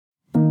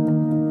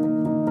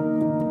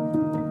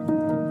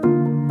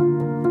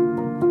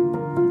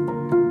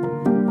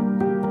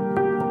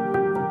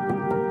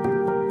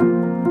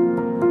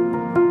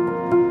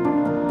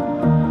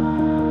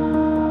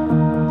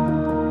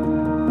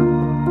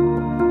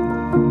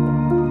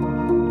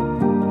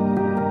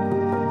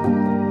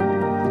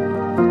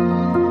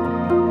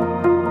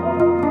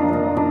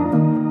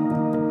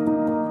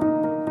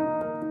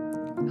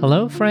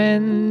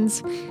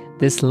friends.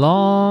 This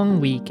long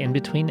week in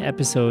between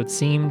episodes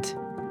seemed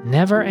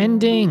never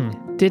ending,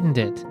 didn't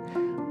it?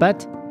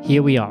 But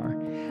here we are.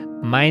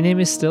 My name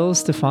is still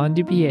Stefan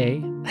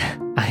Dubier.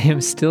 I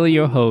am still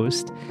your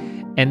host,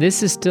 and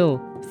this is still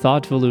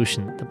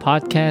Thoughtvolution, the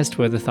podcast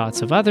where the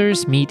thoughts of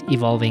others meet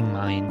evolving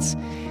minds.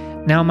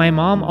 Now, my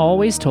mom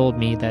always told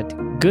me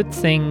that good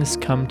things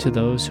come to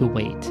those who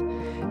wait.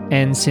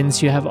 And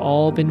since you have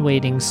all been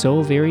waiting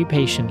so very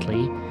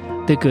patiently,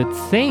 the good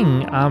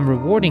thing I'm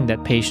rewarding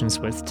that patience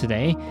with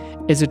today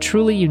is a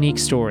truly unique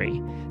story.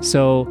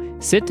 So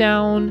sit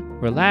down,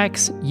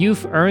 relax,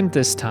 you've earned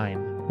this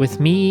time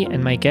with me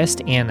and my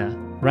guest Anna,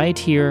 right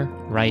here,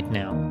 right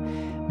now.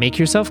 Make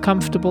yourself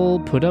comfortable,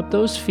 put up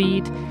those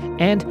feet,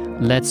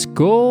 and let's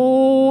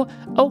go!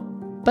 Oh,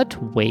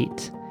 but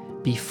wait.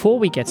 Before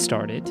we get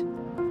started,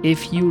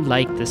 if you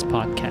like this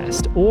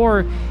podcast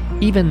or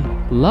even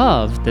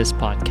love this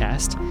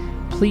podcast,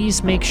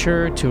 please make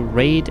sure to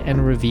rate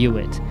and review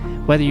it.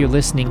 Whether you're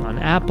listening on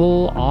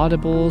Apple,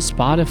 Audible,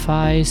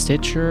 Spotify,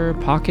 Stitcher,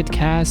 Pocket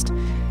Cast,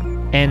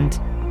 and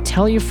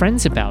tell your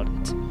friends about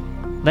it.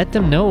 Let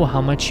them know how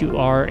much you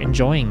are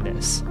enjoying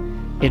this.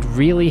 It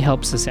really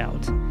helps us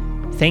out.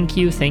 Thank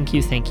you, thank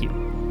you, thank you.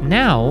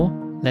 Now,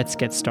 let's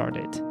get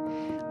started.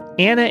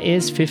 Anna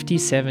is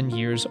 57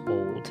 years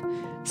old.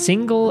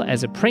 Single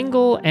as a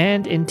Pringle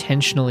and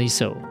intentionally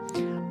so.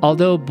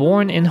 Although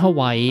born in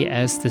Hawaii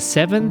as the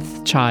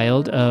 7th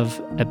child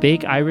of a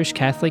big Irish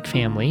Catholic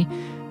family,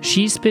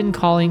 she's been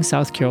calling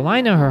South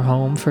Carolina her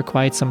home for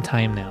quite some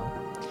time now.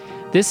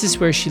 This is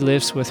where she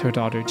lives with her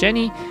daughter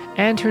Jenny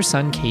and her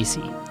son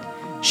Casey.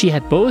 She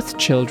had both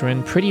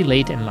children pretty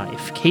late in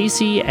life,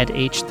 Casey at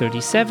age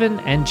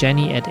 37 and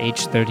Jenny at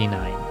age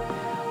 39.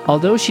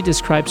 Although she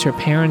describes her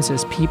parents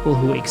as people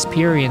who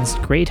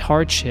experienced great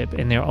hardship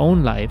in their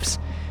own lives,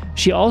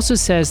 she also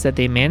says that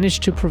they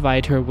managed to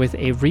provide her with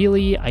a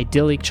really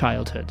idyllic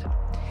childhood.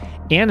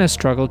 Anna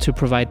struggled to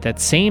provide that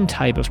same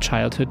type of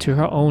childhood to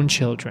her own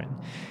children,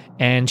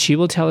 and she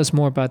will tell us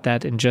more about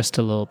that in just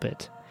a little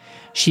bit.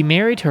 She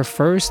married her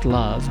first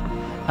love,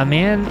 a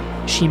man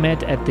she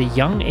met at the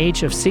young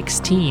age of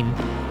 16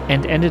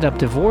 and ended up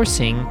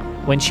divorcing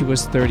when she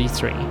was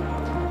 33.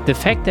 The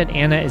fact that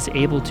Anna is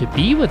able to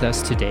be with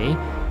us today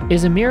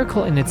is a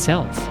miracle in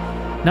itself.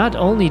 Not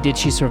only did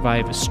she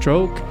survive a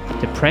stroke,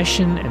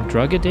 depression, and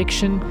drug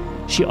addiction,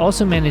 she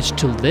also managed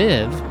to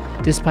live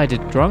despite a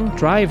drunk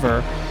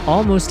driver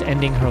almost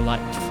ending her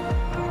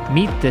life.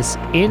 Meet this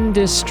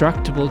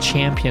indestructible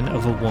champion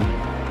of a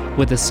woman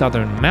with a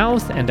southern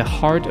mouth and a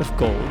heart of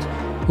gold,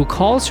 who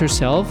calls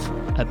herself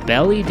a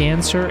belly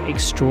dancer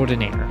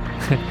extraordinaire.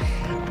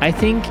 I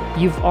think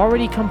you've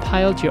already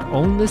compiled your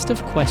own list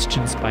of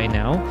questions by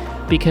now,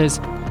 because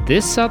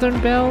this Southern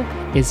Belle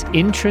is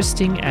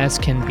interesting as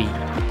can be.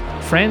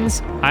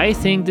 Friends, I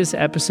think this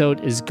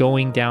episode is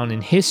going down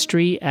in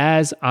history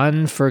as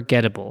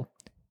unforgettable.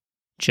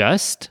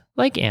 Just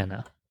like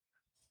Anna.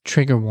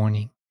 Trigger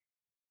warning.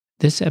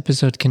 This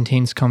episode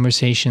contains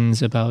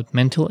conversations about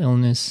mental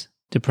illness,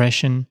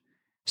 depression,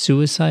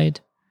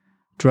 suicide,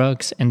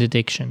 drugs, and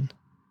addiction.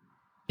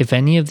 If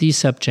any of these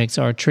subjects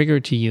are a trigger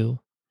to you,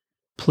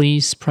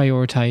 please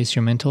prioritize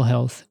your mental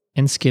health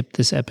and skip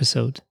this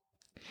episode.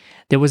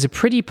 There was a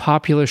pretty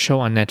popular show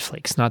on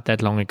Netflix not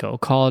that long ago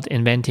called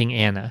Inventing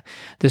Anna,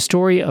 the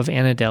story of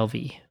Anna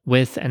Delvey,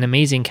 with an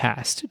amazing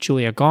cast.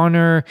 Julia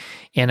Garner,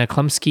 Anna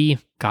Chlumsky,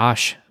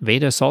 gosh,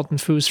 Veda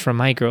Saltenfuss from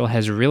My Girl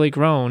has really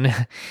grown,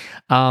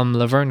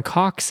 Laverne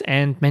Cox,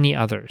 and many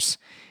others.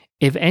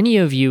 If any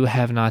of you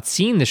have not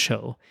seen the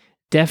show,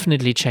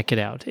 definitely check it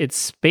out.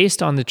 It's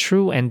based on the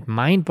true and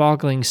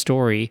mind-boggling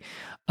story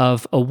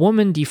of a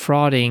woman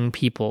defrauding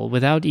people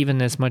without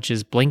even as much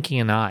as blinking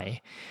an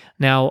eye.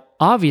 Now,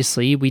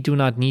 obviously, we do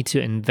not need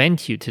to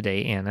invent you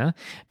today, Anna,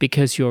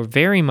 because you're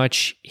very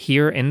much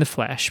here in the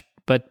flesh.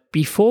 But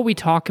before we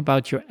talk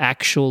about your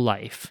actual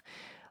life,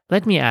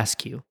 let me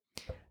ask you,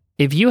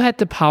 if you had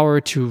the power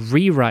to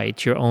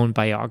rewrite your own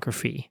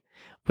biography,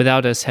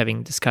 without us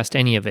having discussed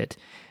any of it,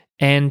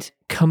 and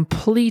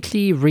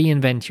completely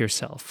reinvent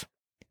yourself,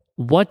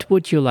 what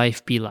would your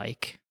life be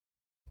like?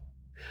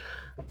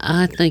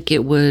 I think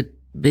it would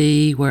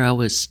be where I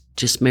was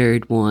just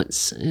married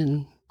once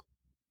and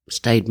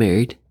stayed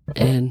married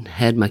and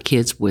had my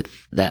kids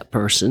with that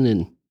person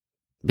and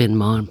been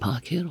Ma and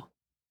Pa Kettle.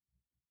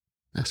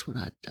 That's what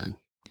I'd done.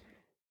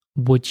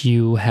 Would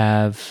you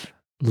have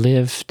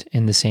lived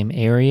in the same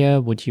area?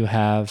 Would you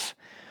have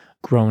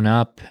grown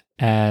up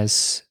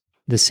as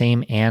the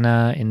same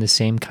Anna in the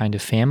same kind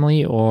of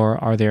family? Or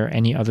are there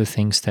any other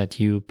things that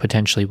you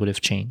potentially would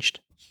have changed?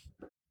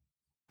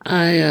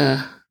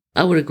 I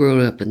would have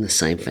grown up in the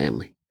same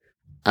family.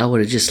 I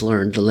would have just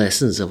learned the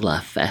lessons of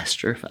life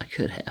faster if I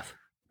could have.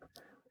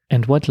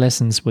 And what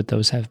lessons would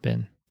those have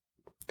been?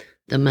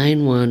 The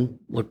main one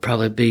would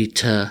probably be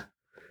to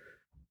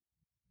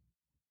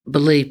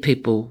believe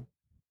people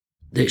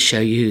that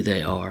show you who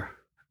they are.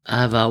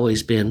 I've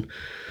always been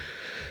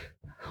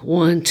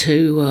one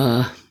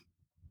to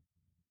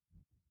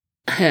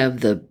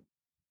have the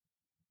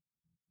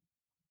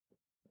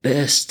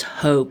best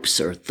hopes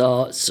or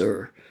thoughts,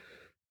 or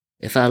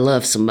if I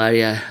love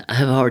somebody, I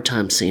have a hard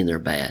time seeing they're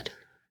bad.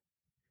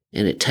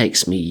 And it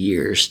takes me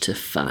years to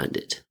find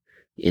it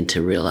and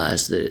to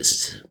realize that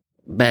it's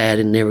bad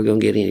and never going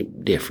to get any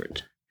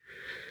different.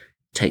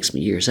 It takes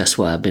me years. That's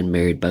why I've been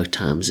married both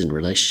times in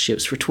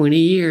relationships for 20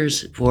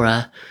 years before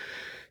I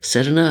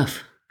said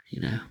enough,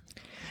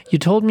 You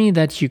told me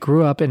that you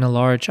grew up in a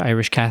large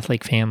Irish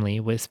Catholic family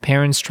with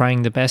parents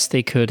trying the best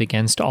they could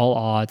against all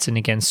odds and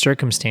against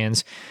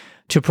circumstance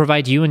to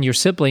provide you and your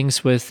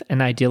siblings with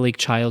an idyllic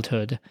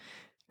childhood.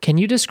 Can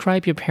you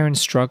describe your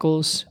parents'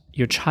 struggles,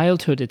 your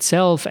childhood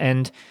itself,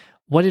 and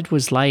what it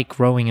was like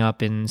growing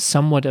up in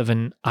somewhat of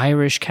an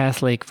Irish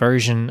Catholic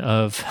version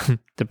of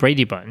the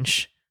Brady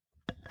Bunch?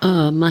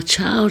 My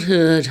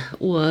childhood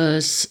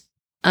was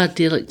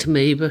idyllic to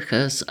me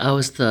because I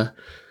was the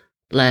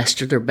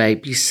last of their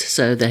babies,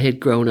 so they had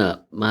grown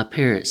up. My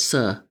parents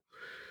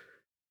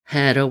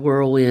had a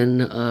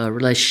whirlwind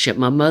relationship.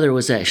 My mother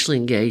was actually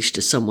engaged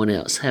to someone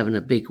else, having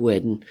a big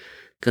wedding,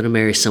 going to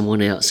marry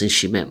someone else, and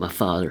she met my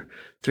father.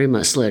 3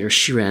 months later,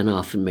 she ran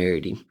off and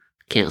married him,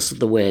 canceled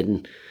the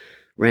wedding,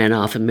 ran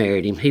off and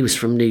married him. He was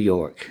from New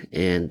York,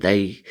 and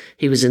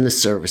he was in the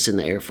service in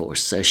the Air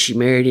Force. So she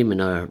married him, and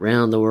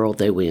around the world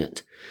they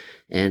went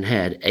and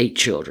had 8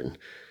 children.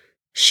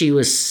 She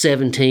was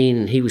 17,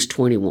 and he was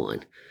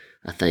 21,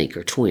 I think,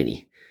 or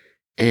 20.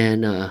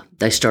 And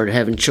they started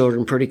having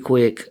children pretty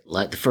quick.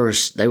 Like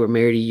they were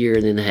married a year,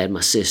 and then they had my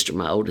sister,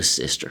 my oldest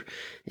sister.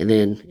 And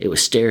then it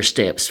was stair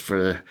steps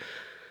for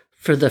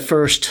the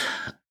first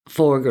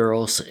 4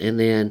 girls, and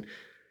then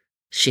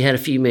she had a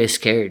few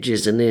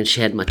miscarriages, and then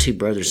she had my 2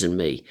 brothers and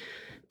me.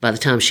 By the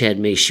time she had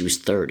me, she was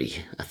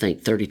 30, I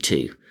think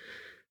 32.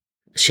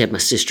 She had my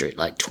sister at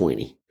like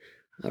 20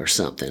 or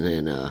something.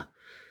 And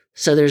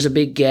so there's a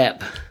big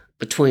gap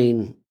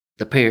between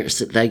the parents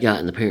that they got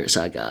and the parents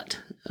I got.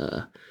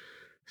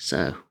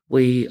 So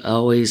we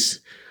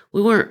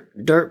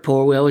weren't dirt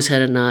poor. We always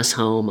had a nice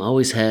home,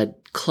 always had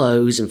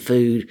clothes and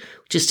food.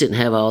 We just didn't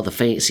have all the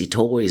fancy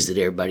toys that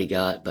everybody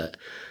got. But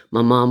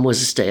my mom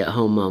was a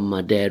stay-at-home mom.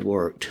 My dad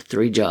worked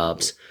 3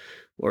 jobs,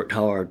 worked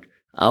hard.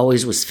 I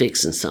always was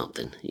fixing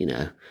something,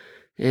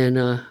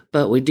 And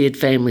but we did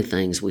family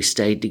things. We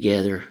stayed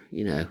together,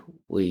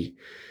 We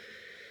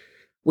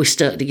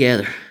stuck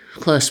together.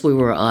 Plus, we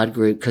were an odd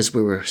group because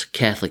we were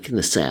Catholic in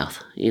the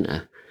South,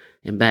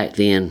 And back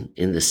then,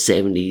 in the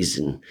 70s,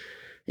 and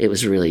it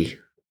was really,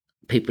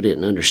 people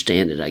didn't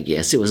understand it, I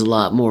guess. It was a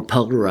lot more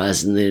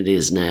polarizing than it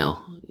is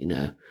now,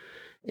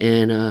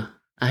 And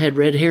I had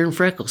red hair and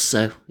freckles,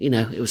 so,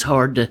 it was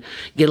hard to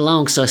get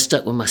along, so I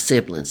stuck with my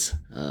siblings.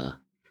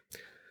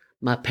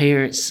 My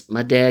parents,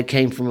 my dad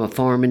came from a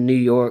farm in New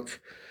York,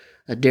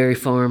 a dairy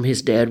farm.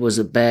 His dad was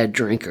a bad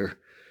drinker,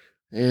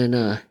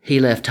 and he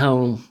left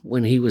home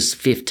when he was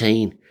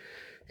 15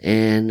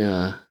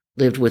 and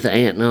lived with an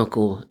aunt and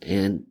uncle,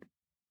 and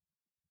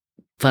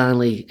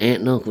finally,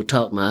 aunt and uncle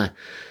talked my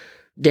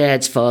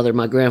dad's father,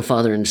 my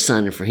grandfather, into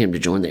signing for him to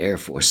join the Air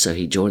Force. So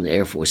he joined the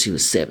Air Force. He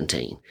was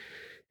 17.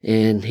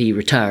 And he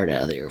retired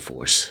out of the Air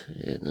Force.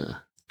 And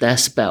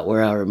that's about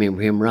where I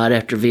remember him. Right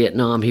after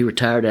Vietnam, he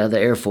retired out of the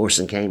Air Force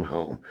and came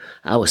home.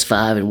 I was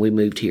 5, and we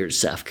moved here to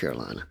South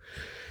Carolina.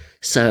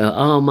 So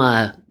all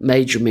my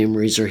major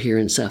memories are here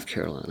in South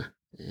Carolina.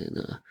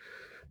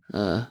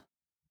 And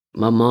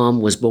my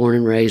mom was born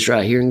and raised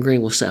right here in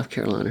Greenville, South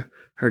Carolina.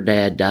 Her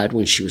dad died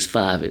when she was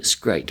 5. It was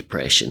Great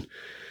Depression.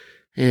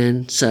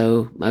 And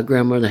so my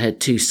grandmother had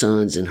 2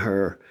 sons and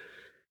her.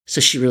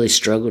 So she really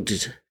struggled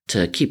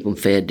to keep them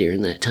fed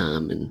during that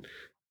time, and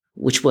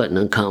which wasn't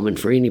uncommon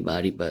for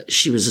anybody, but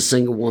she was a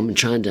single woman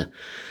trying to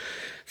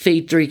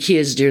feed 3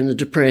 kids during the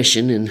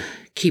Depression and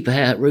keep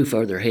a roof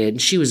over their head.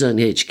 And she was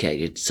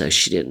uneducated, so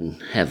she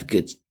didn't have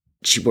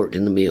she worked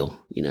in the mill,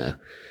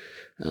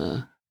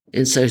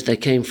 And so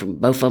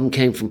both of them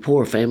came from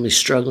poor families,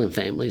 struggling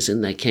families,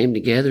 and they came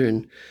together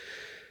and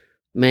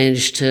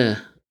managed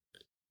to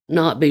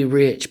not be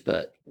rich,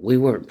 but we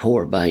weren't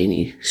poor by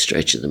any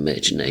stretch of the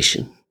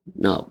imagination,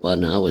 not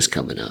when I was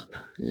coming up.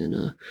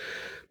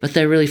 But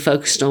they really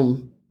focused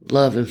on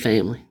love and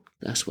family.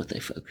 That's what they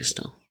focused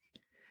on.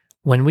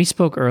 When we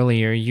spoke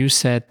earlier, you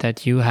said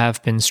that you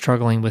have been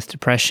struggling with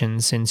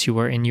depression since you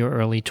were in your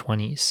early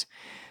 20s.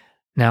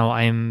 Now,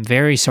 I'm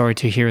very sorry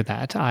to hear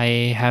that. I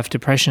have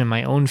depression in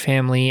my own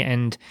family,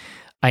 and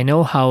I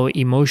know how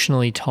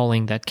emotionally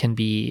tolling that can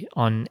be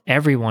on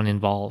everyone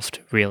involved,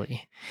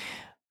 really.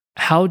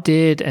 How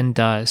did and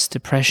does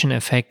depression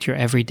affect your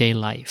everyday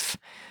life?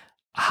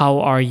 How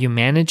are you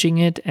managing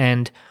it,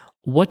 and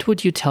what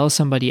would you tell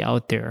somebody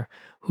out there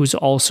who's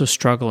also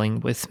struggling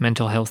with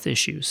mental health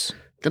issues?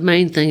 The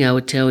main thing I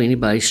would tell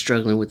anybody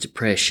struggling with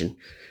depression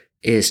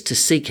is to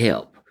seek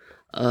help.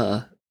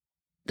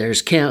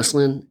 There's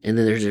counseling, and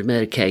then there's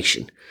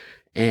medication.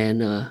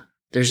 And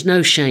there's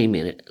no shame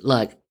in it.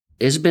 Like,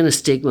 there's been a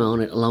stigma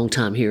on it a long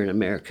time here in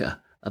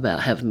America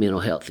about having mental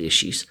health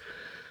issues.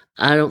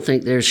 I don't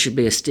think there should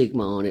be a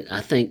stigma on it.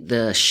 I think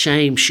the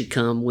shame should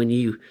come when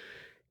you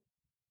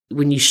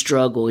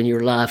struggle in your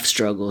life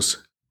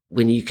struggles,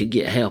 when you could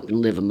get help and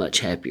live a much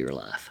happier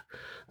life.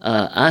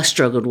 I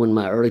struggled in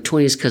my early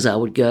 20s because I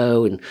would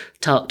go and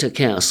talk to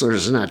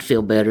counselors and I'd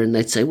feel better. And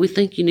they'd say, we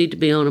think you need to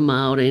be on a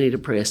mild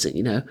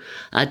antidepressant.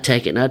 I'd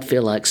take it and I'd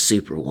feel like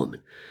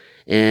Superwoman.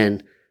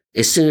 And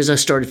as soon as I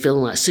started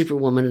feeling like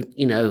Superwoman,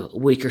 a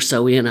week or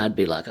so in, I'd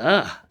be like,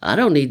 I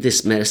don't need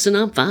this medicine.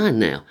 I'm fine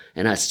now.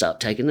 And I'd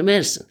stop taking the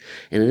medicine.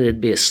 And then it'd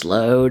be a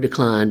slow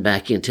decline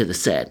back into the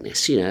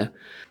sadness,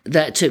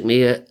 That took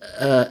me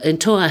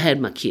until I had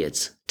my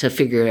kids to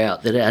figure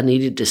out that I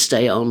needed to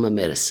stay on my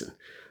medicine.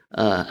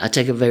 I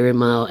take a very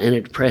mild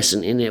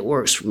antidepressant, and it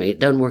works for me. It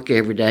doesn't work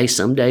every day.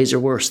 Some days are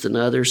worse than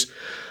others.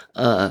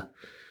 I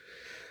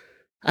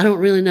don't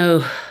really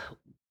know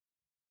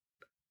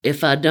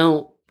if I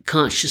don't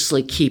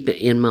consciously keep it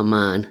in my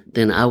mind,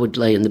 then I would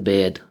lay in the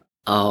bed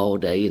all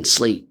day and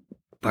sleep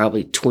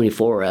probably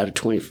 23 out of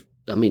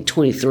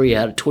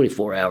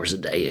 24 hours a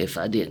day if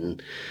I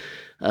didn't.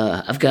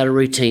 I've got a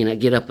routine. I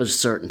get up at a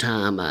certain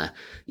time. I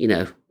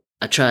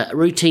try,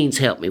 routines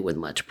help me with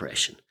my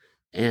depression.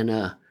 And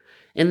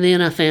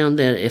then I found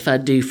that if I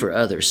do for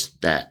others,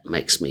 that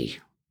makes me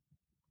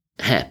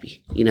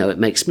happy. It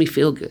makes me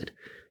feel good.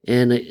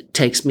 And it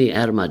takes me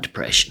out of my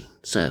depression.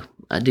 So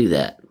I do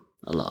that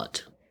a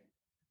lot.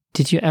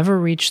 Did you ever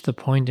reach the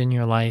point in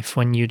your life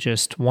when you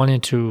just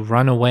wanted to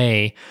run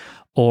away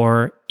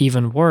or,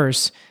 even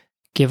worse,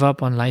 give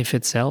up on life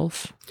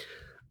itself?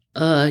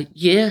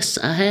 Yes,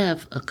 I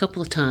have a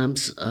couple of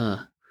times.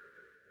 I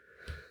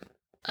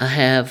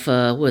have,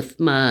 with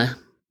my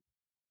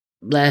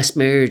last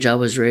marriage, I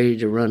was ready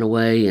to run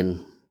away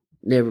and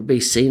never be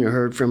seen or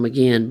heard from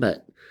again,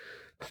 but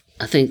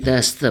I think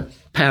that's the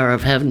power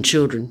of having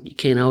children. You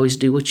can't always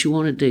do what you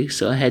want to do.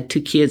 So I had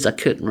 2 kids. I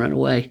couldn't run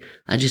away.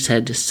 I just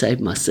had to save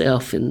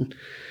myself. And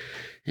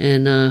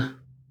that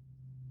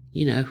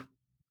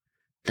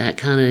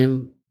kind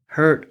of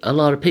hurt a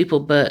lot of people,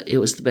 but it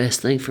was the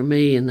best thing for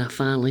me. And I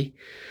finally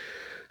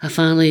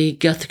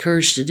got the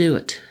courage to do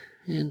it.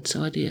 And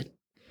so I did.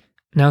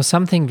 Now,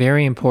 something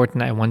very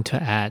important I want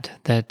to add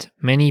that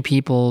many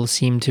people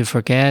seem to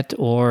forget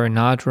or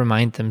not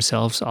remind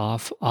themselves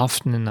of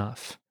often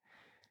enough.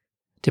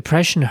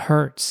 Depression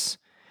hurts.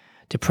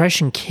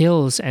 Depression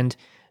kills, and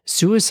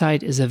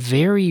suicide is a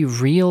very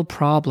real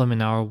problem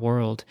in our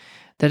world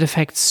that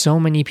affects so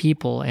many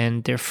people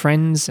and their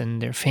friends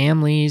and their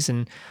families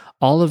and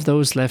all of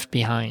those left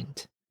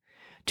behind.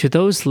 To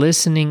those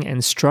listening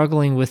and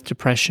struggling with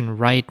depression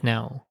right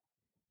now,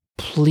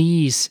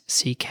 please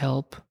seek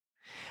help.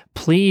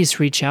 Please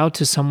reach out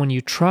to someone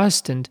you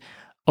trust and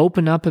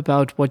open up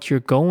about what you're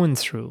going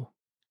through.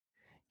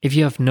 If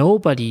you have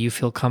nobody you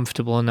feel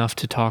comfortable enough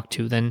to talk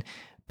to, then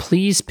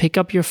please pick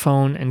up your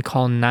phone and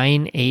call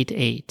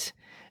 988.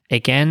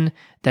 Again,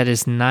 that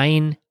is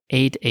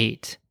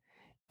 988.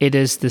 It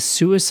is the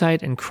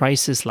Suicide and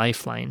Crisis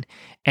Lifeline,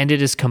 and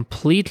it is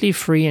completely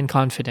free and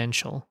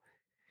confidential.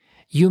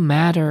 You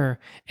matter,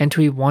 and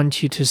we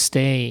want you to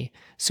stay.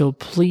 So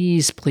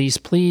please, please,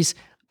 please,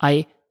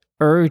 I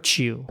urge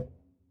you,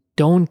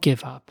 don't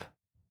give up.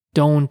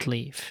 Don't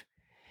leave.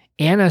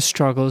 Anna's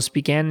struggles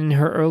began in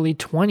her early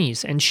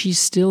 20s, and she's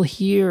still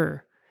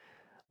here.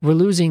 We're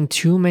losing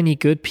too many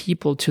good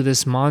people to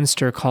this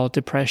monster called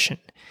depression,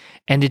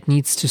 and it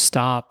needs to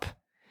stop.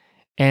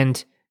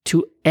 And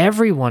to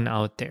everyone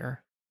out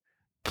there,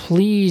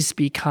 please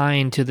be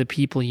kind to the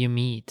people you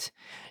meet.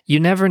 You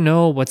never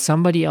know what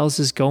somebody else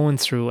is going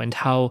through and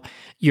how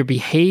your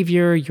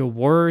behavior, your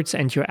words,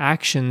 and your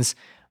actions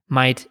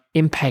might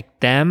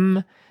impact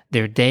them,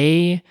 their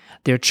day,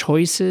 their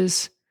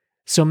choices.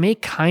 So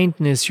make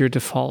kindness your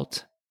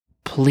default.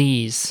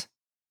 Please.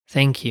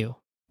 Thank you.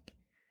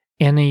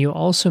 Anna, you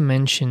also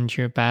mentioned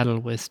your battle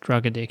with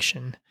drug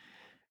addiction,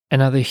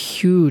 another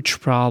huge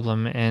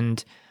problem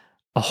and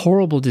a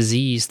horrible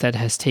disease that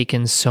has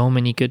taken so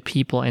many good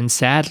people and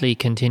sadly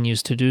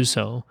continues to do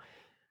so.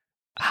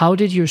 How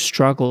did your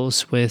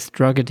struggles with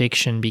drug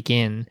addiction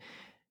begin?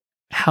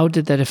 How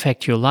did that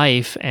affect your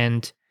life,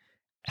 and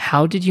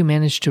how did you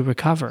manage to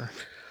recover?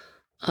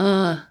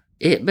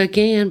 It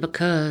began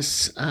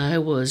because I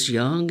was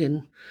young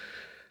and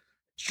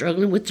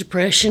struggling with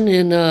depression,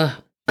 and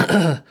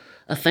a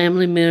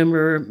family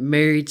member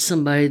married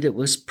somebody that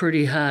was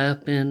pretty high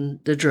up in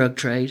the drug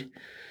trade.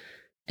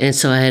 And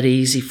so I had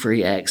easy,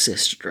 free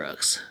access to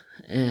drugs.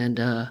 And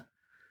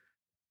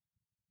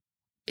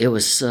it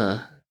was,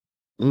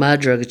 my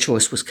drug of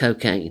choice was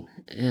cocaine.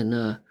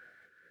 And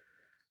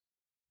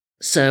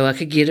so I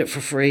could get it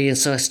for free. And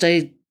so I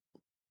stayed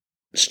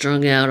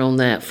strung out on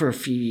that for a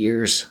few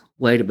years,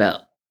 weighed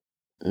about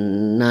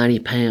 90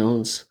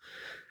 pounds,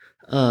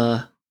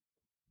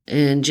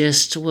 and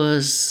just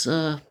was,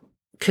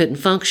 couldn't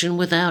function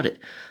without it.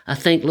 I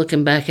think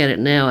looking back at it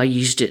now, I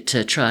used it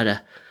to try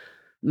to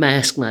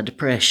mask my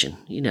depression,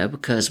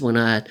 because when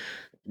I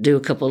do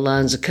a couple of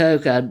lines of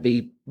coke, I'd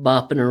be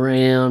bopping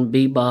around,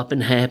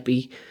 bebopping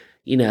happy,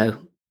 and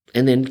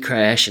then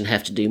crash and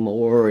have to do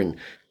more. And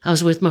I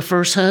was with my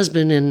first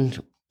husband,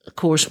 and of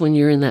course, when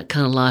you're in that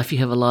kind of life, you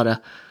have a lot of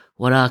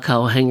what I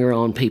call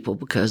hanger-on people,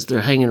 because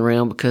they're hanging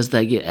around because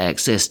they get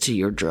access to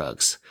your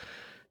drugs.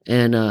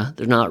 and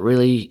they're not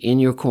really in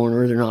your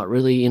corner. They're not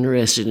really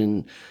interested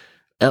in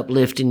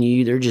uplifting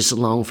you. They're just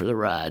along for the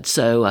ride.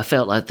 So I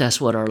felt like that's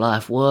what our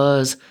life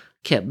was.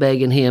 Kept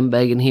begging him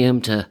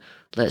to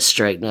let's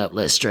straighten up,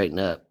 let's straighten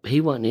up.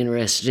 He wasn't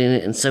interested in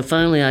it. And so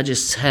finally I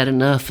just had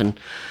enough, and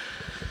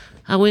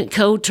I went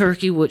cold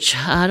turkey, which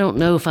I don't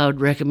know if I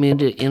would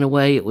recommend it. In a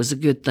way, it was a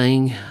good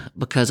thing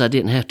because I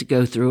didn't have to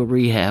go through a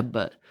rehab,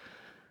 but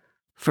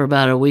for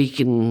about a week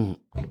and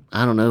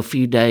I don't know, a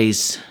few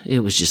days,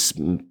 it was just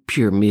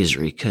pure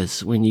misery,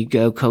 because when you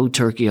go cold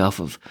turkey off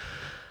of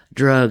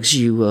drugs,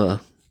 you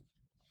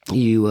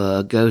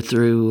go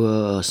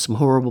through some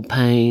horrible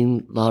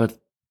pain, a lot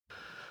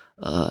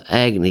of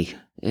agony,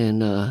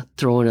 and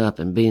throwing up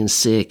and being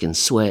sick and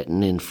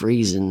sweating and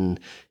freezing.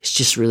 It's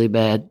just a really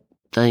bad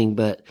thing,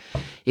 but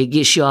it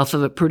gets you off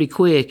of it pretty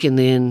quick, and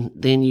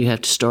then you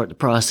have to start the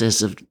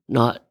process of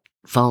not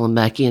falling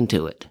back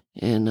into it.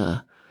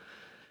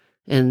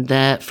 And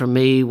that for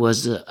me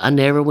was, I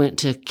never went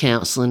to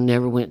counseling,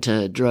 never went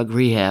to drug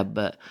rehab,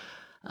 but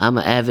I'm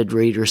an avid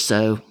reader,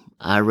 so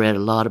I read a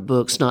lot of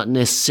books, not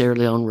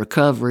necessarily on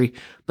recovery,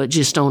 but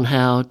just on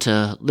how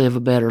to live a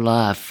better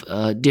life,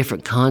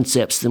 different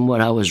concepts than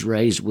what I was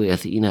raised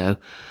with,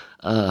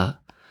 I'm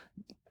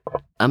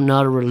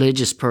not a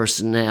religious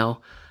person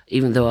now.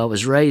 Even though I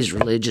was raised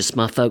religious,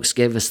 my folks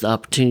gave us the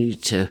opportunity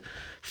to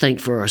think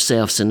for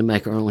ourselves and to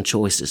make our own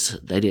choices.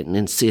 They didn't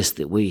insist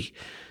that we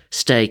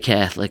stay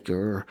Catholic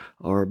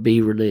or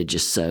be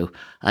religious. So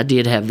I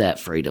did have that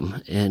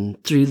freedom.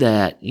 And through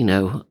that,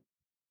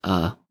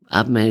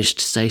 I've managed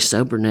to stay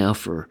sober now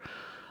for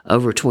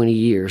over 20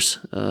 years,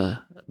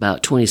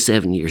 about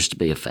 27 years to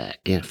be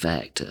in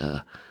fact.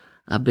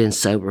 I've been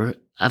sober.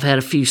 I've had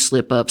a few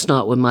slip-ups,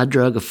 not with my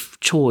drug of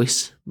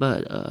choice,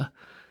 but,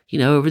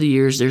 over the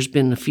years, there's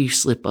been a few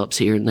slip-ups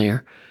here and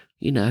there,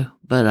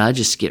 but I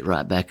just get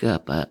right back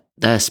up.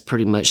 That's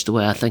pretty much the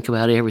way I think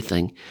about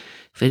everything.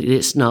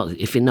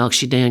 If it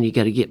knocks you down, you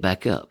got to get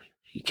back up.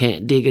 You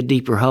can't dig a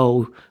deeper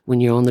hole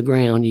when you're on the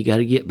ground. You got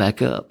to get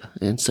back up.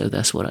 And so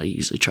that's what I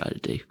usually try to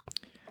do.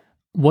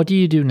 What do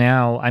you do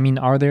now? I mean,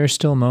 are there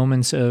still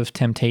moments of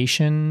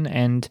temptation?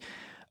 And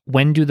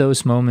when do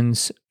those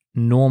moments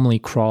normally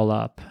crawl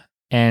up?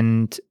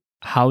 And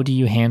how do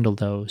you handle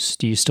those?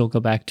 Do you still go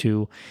back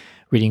to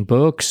reading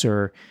books,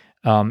 or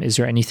is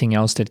there anything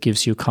else that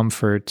gives you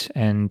comfort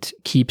and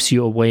keeps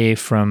you away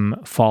from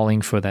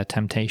falling for that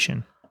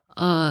temptation?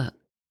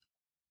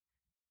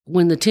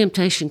 When the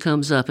temptation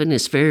comes up, and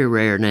it's very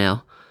rare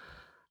now,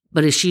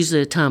 but it's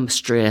usually a time of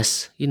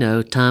stress,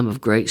 time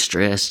of great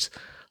stress,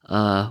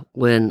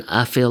 when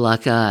I feel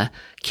like I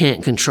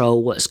can't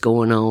control what's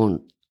going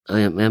on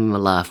in my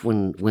life,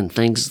 when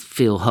things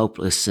feel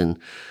hopeless. And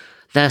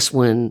that's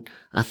when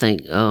I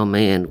think, oh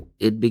man,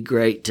 it'd be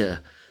great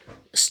to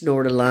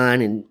snort a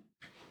line and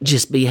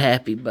just be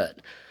happy. But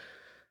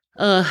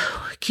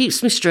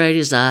keeps me straight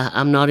is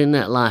I'm not in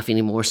that life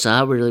anymore, so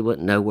I really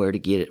wouldn't know where to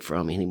get it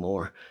from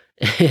anymore.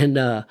 And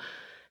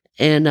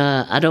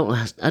I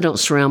don't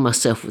surround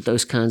myself with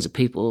those kinds of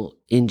people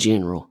in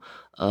general.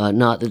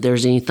 Not that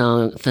there's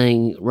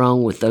anything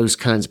wrong with those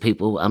kinds of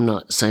people. I'm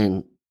not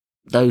saying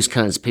those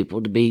kinds of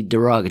people to be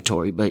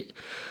derogatory, but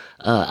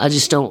I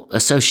just don't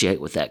associate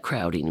with that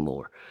crowd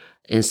anymore.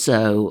 And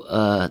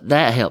so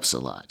that helps a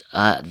lot.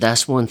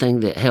 That's one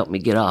thing that helped me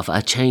get off.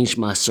 I changed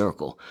my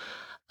circle.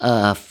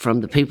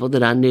 From the people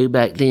that I knew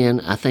back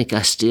then, I think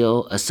I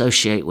still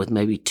associate with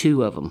maybe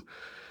two of them.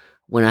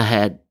 When I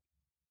had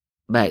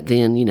back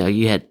then,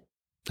 you had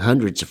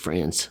hundreds of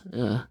friends,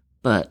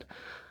 but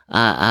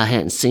I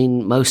hadn't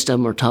seen most of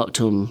them or talked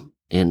to them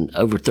in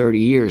over 30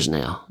 years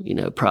now,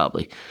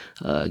 probably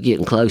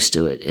getting close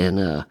to it.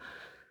 And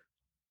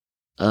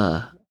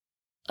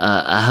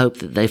I hope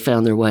that they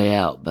found their way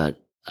out, but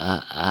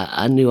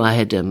I knew I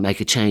had to make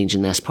a change,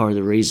 and that's part of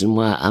the reason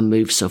why I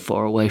moved so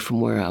far away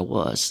from where I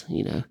was,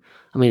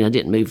 I mean, I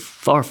didn't move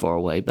far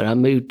away, but I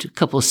moved a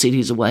couple of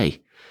cities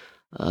away,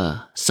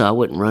 so I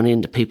wouldn't run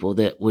into people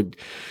that would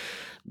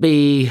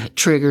be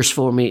triggers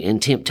for me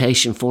and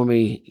temptation for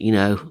me.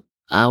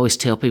 I always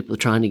tell people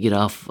trying to get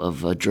off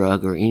of a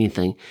drug or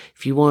anything,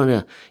 if you want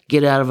to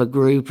get out of a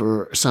group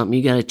or something,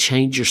 you got to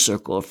change your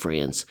circle of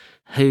friends,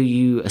 who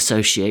you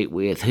associate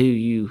with, who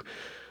you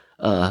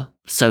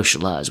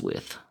socialize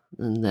with.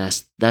 And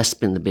that's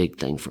been the big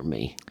thing for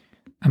me.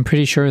 I'm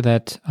pretty sure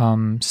that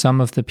some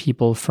of the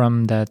people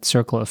from that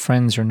circle of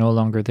friends are no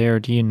longer there.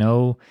 Do you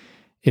know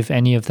if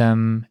any of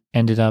them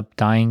ended up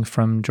dying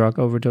from drug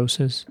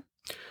overdoses?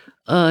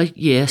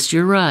 Yes,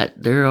 you're right.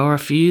 There are a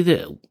few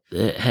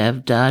that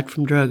have died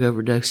from drug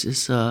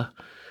overdoses.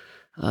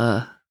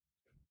 I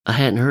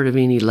hadn't heard of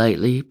any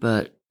lately,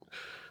 but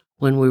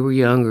when we were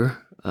younger,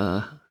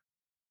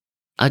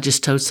 I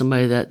just told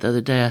somebody that the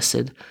other day. I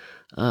said,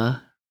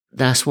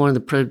 that's one of the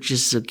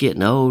privileges of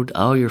getting old.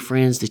 All your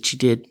friends that you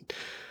did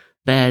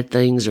bad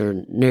things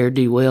or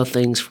ne'er-do-well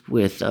things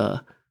with,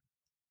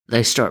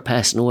 they start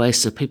passing away,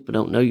 so people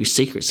don't know your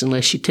secrets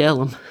unless you tell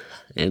them.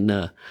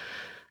 And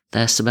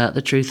that's about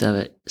the truth of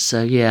it.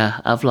 So, yeah,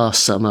 I've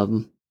lost some of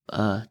them.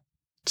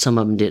 Some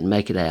of them didn't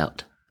make it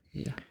out.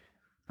 Yeah.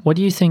 What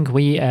do you think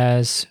we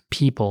as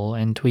people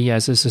and we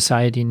as a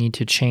society need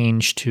to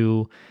change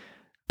to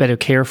better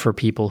care for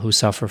people who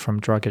suffer from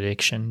drug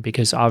addiction?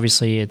 Because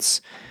obviously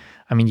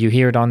you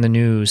hear it on the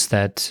news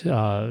that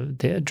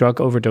the drug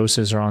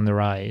overdoses are on the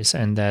rise,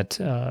 and that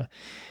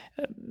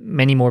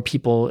many more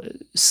people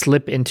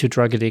slip into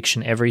drug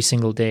addiction every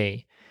single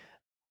day.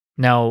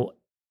 Now,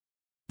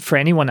 for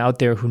anyone out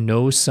there who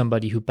knows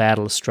somebody who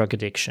battles drug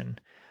addiction,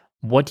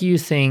 what do you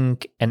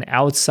think an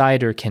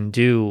outsider can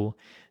do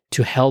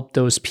to help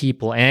those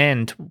people?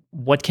 And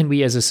what can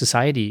we as a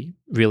society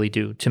really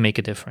do to make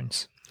a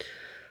difference?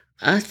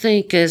 I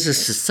think as a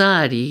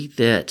society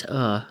that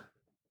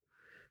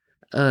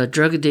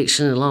drug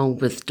addiction along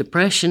with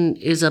depression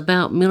is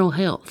about mental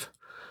health.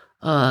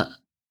 I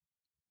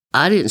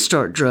didn't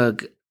start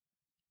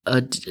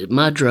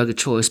my drug of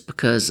choice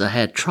because I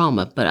had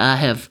trauma, but I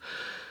have,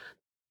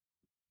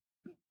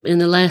 in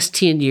the last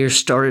 10 years,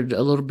 started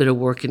a little bit of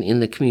working in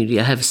the community.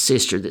 I have a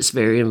sister that's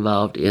very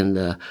involved in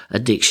the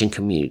addiction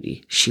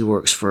community. She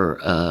works for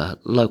a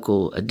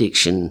local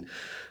addiction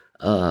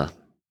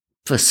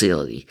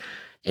facility.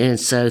 And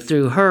so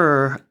through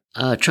her,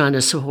 trying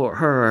to support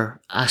her,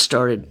 I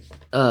started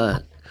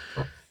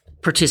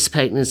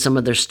participating in some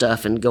of their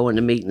stuff and going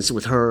to meetings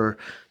with her,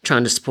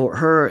 trying to support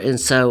her. And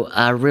so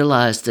I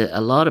realized that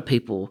a lot of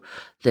people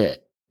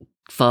that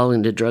fall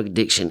into drug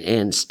addiction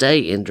and stay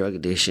in drug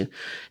addiction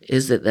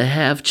is that they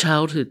have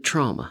childhood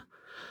trauma.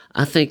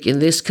 I think in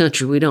this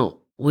country we don't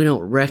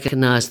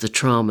recognize the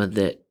trauma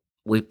that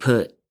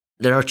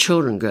our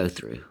children go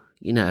through.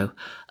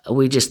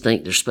 We just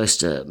think they're supposed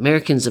to.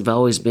 Americans have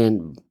always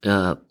been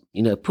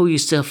pull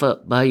yourself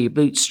up by your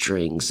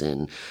bootstrings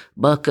and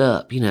buck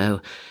up,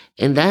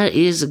 and that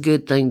is a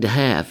good thing to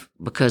have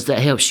because that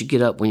helps you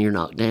get up when you're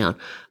knocked down.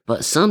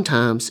 But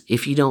sometimes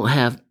if you don't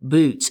have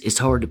boots, it's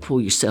hard to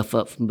pull yourself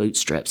up from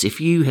bootstraps. If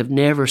you have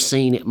never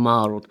seen it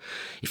modeled,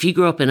 if you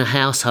grow up in a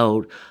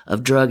household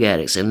of drug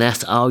addicts and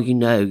that's all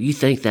you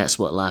think that's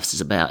what life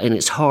is about, and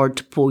it's hard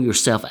to pull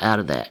yourself out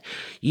of that.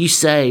 You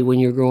say when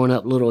you're growing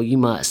up little, you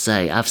might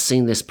say, I've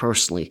seen this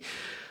personally,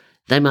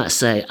 they might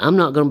say, I'm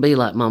not going to be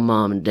like my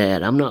mom and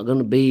dad. I'm not going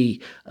to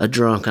be a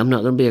drunk. I'm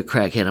not going to be a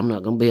crackhead. I'm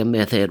not going to be a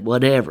meth head,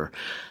 whatever.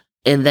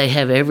 And they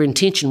have every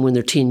intention when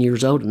they're 10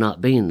 years old of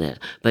not being that.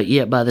 But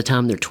yet by the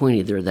time they're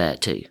 20, they're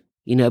that too,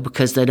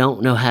 because they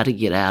don't know how to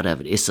get out of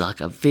it. It's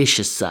like a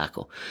vicious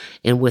cycle.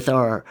 And with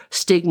our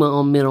stigma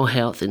on mental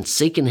health and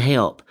seeking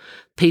help,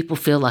 people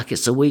feel like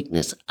it's a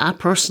weakness. I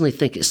personally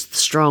think it's the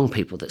strong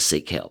people that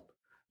seek help.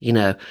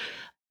 I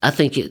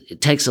think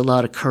it takes a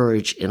lot of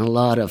courage and a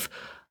lot of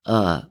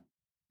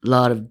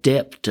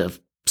depth of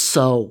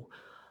soul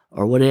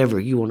or whatever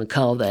you want to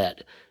call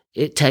that.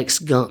 It takes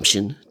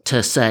gumption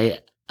to say,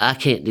 I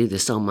can't do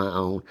this on my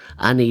own.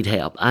 I need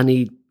help. I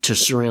need to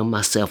surround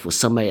myself with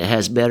somebody that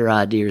has better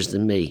ideas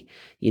than me.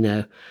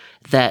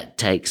 That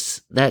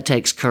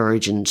takes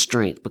courage and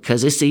strength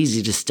because it's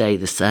easy to stay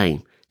the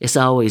same. It's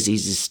always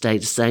easy to stay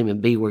the same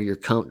and be where you're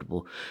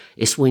comfortable.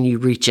 It's when you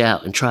reach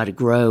out and try to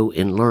grow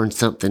and learn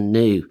something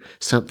new,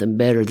 something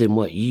better than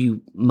what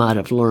you might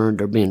have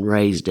learned or been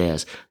raised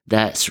as.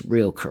 That's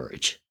real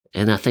courage.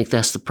 And I think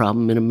that's the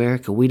problem in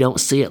America. We don't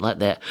see it like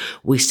that.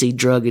 We see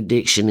drug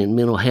addiction and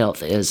mental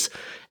health as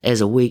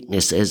a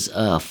weakness, as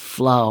a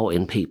flaw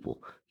in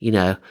people,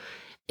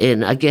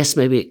 And I guess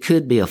maybe it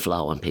could be a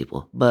flaw in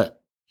people,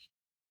 but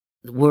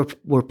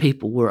we're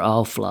people, we're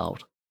all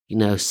flawed.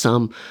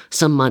 Some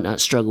might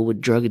not struggle with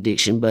drug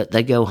addiction, but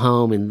they go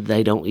home and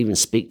they don't even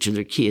speak to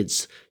their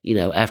kids,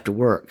 after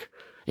work.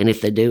 And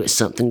if they do, it's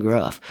something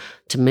gruff.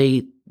 To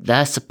me,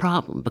 that's a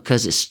problem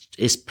because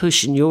it's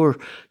pushing your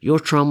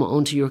trauma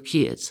onto your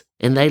kids,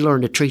 and they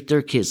learn to treat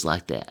their kids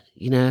like that.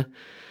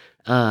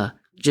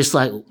 Just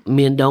like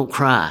men don't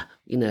cry.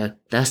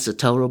 That's a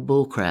total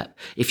bull crap.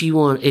 If you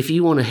want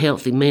a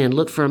healthy man,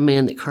 look for a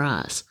man that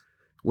cries.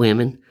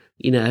 Women,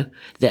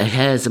 that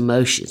has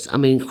emotions. I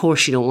mean, of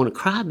course you don't want to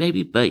cry,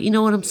 baby, but you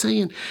know what I'm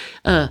saying?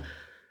 Men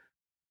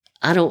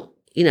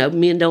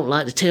don't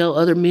like to tell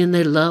other men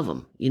they love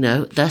them.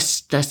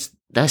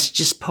 That's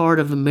just part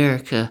of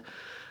America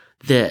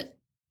that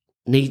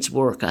needs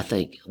work, I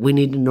think. We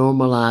need to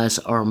normalize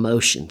our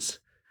emotions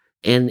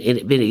and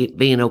it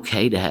being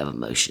okay to have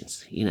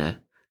emotions,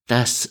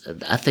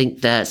 I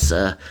think that's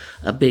a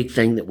big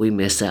thing that we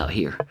miss out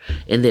here,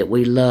 and that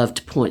we love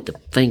to point the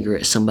finger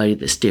at somebody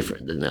that's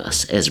different than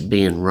us as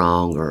being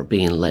wrong or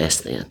being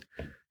less than.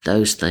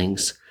 Those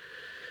things,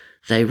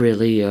 they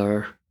really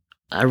are.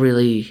 I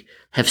really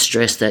have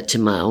stressed that to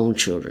my own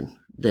children,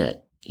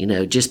 that,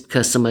 just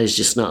because somebody's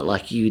just not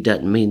like you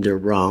doesn't mean they're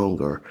wrong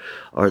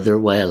or their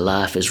way of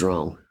life is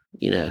wrong,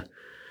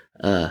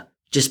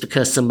 Just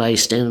because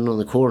somebody's standing on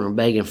the corner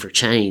begging for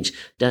change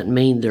doesn't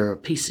mean they're a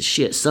piece of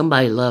shit.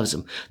 Somebody loves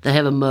them. They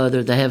have a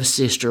mother, they have a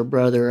sister, a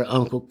brother, an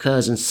uncle,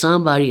 cousin.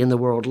 Somebody in the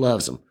world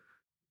loves them.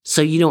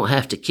 So you don't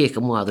have to kick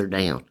them while they're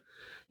down.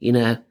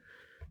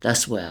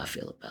 That's the way I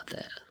feel about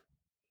that.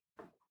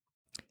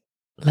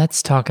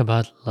 Let's talk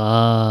about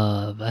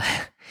love.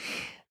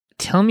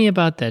 Tell me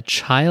about that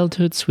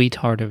childhood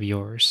sweetheart of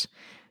yours.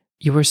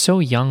 You were so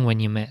young when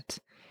you met.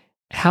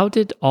 how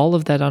did all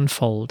of that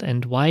unfold,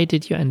 and why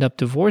did you end up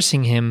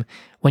divorcing him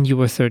when you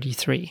were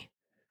 33?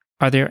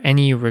 Are there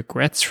any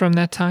regrets from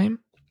that time?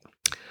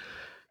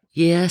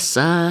 Yes,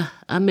 I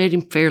met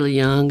him fairly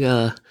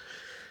young.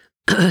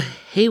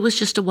 He was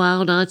just a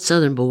wild-eyed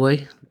Southern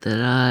boy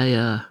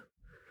that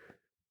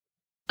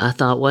I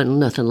thought wasn't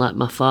nothing like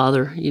my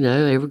father. You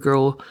know, every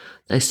girl,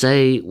 they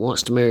say,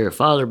 wants to marry her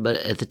father, but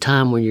at the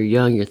time when you're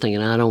young, you're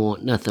thinking, I don't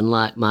want nothing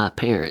like my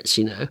parents,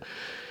 you know.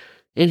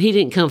 And he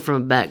didn't come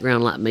from a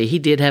background like me. He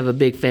did have a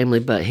big family,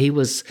 but he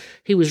was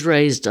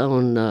raised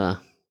on,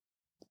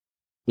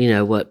 you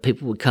know, what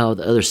people would call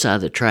the other side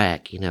of the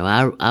track. You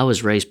know, I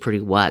was raised pretty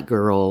white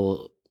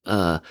girl,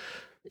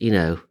 you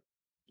know,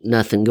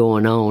 nothing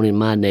going on in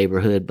my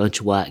neighborhood,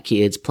 bunch of white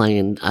kids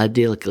playing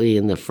idyllically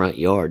in the front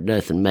yard,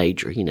 nothing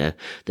major, you know.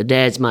 The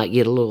dads might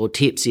get a little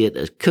tipsy at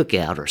the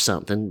cookout or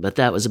something, but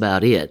that was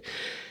about it.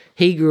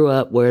 He grew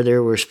up where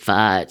there was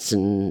fights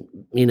and,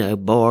 you know,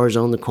 bars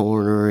on the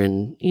corner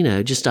and, you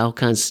know, just all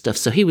kinds of stuff.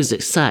 So he was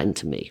exciting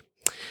to me.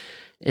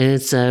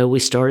 And so we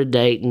started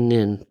dating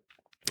and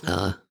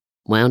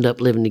wound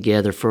up living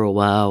together for a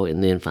while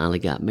and then finally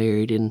got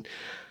married. And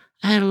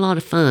I had a lot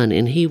of fun,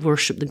 and he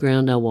worshiped the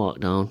ground I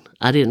walked on.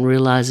 I didn't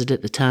realize it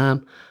at the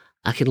time.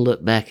 I can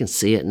look back and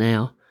see it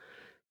now.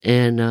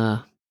 And,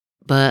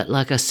 but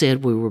like I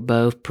said, we were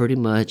both pretty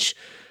much,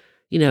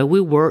 you know,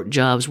 we worked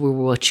jobs. We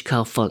were what you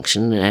call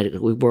functioning addicts.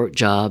 We worked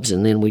jobs,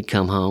 and then we'd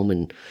come home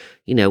and,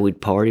 you know,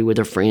 we'd party with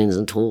our friends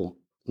until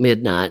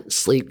midnight,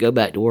 sleep, go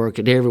back to work,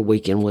 and every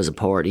weekend was a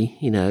party.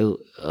 You know,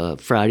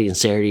 Friday and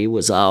Saturday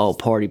was all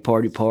party.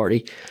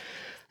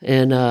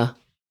 And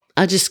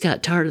I just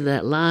got tired of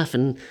that life.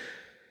 And,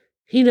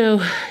 you know,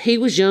 he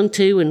was young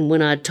too, and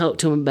when I talked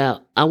to him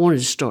about, I wanted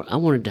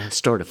to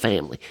start a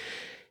family.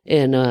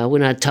 And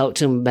when I talked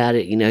to him about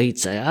it, you know, he'd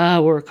say, I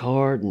work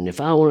hard, and if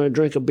I want to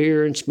drink a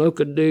beer and smoke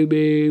a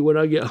doobie when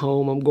I get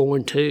home, I'm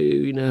going to,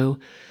 you know.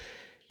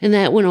 And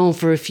that went on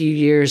for a few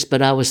years,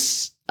 but I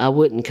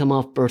wouldn't come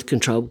off birth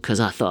control because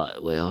I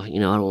thought, well, you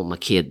know, I don't want my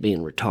kid being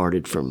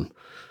retarded from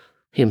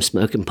him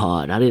smoking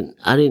pot. I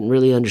didn't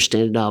really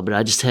understand it all, but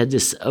I just had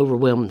this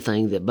overwhelming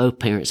thing that both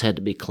parents had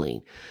to be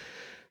clean.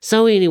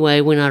 So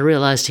anyway, when I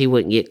realized he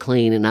wouldn't get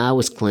clean and I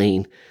was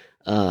clean,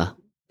 I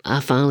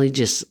finally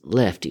just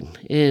left him,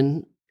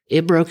 and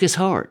it broke his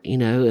heart. You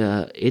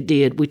know, it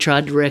did. We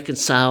tried to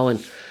reconcile,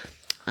 and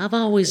I'm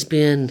one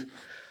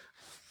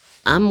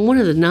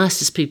of the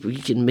nicest people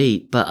you can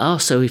meet, but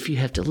also if you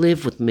have to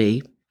live with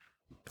me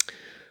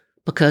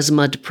because of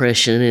my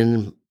depression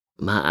and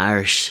my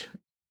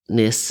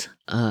Irishness,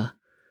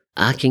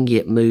 I can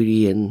get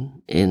moody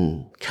and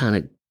kind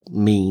of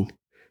mean,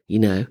 you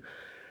know.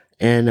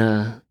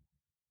 And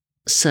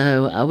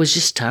so I was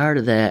just tired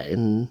of that,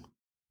 and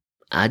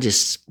I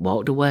just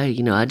walked away.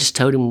 You know, I just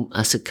told him,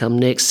 I said, come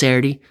next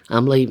Saturday,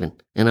 I'm leaving,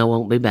 and I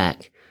won't be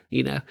back,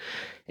 you know.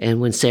 And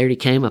when Saturday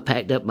came, I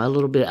packed up my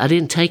little bit. I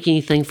didn't take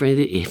anything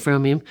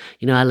from him.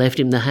 You know, I left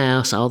him the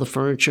house, all the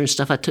furniture and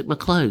stuff. I took my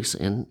clothes,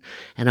 and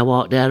I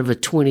walked out of a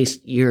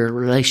 20-year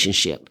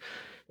relationship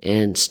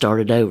and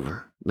started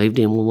over. Moved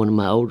in with one of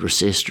my older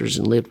sisters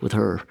and lived with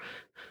her,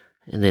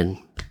 and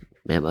then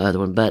met my other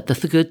one. But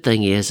the good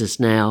thing is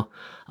now,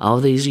 all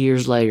these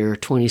years later,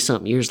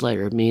 20-something years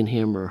later, me and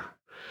him are,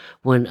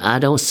 when I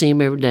don't see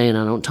him every day and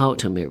I don't talk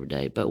to him every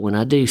day, but when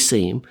I do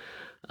see him,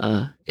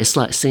 it's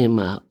like seeing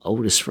my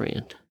oldest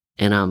friend.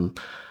 And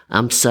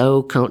I'm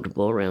so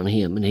comfortable around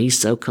him, and he's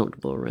so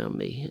comfortable around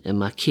me. And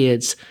my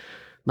kids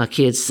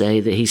say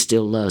that he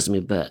still loves me,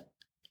 but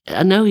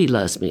I know he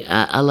loves me.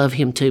 I love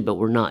him too, but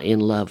we're not in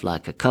love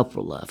like a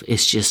couple love.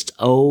 It's just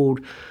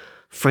old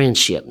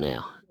friendship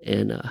now.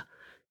 And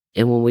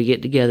when we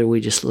get together,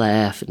 we just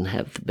laugh and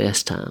have the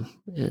best time.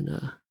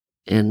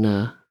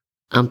 And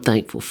I'm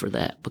thankful for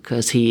that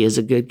because he is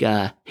a good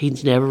guy.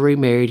 He's never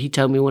remarried. He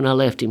told me when I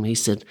left him, he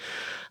said,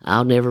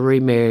 I'll never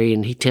remarry.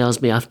 And he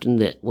tells me often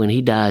that when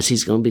he dies,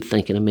 he's going to be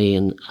thinking of me,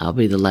 and I'll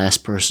be the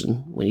last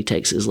person when he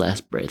takes his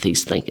last breath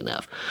he's thinking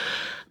of.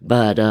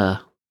 But,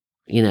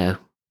 you know,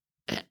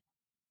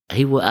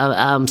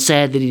 I'm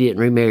sad that he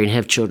didn't remarry and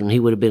have children. He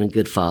would have been a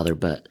good father,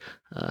 but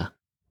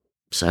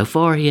so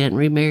far he hadn't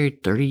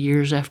remarried. 30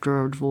 years after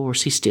our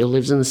divorce, he still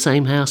lives in the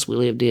same house we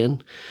lived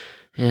in,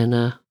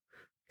 and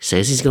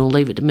says he's going to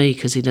leave it to me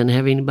because he doesn't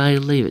have anybody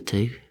to leave it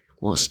to.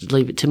 Wants to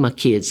leave it to my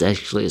kids,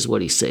 actually, is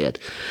what he said.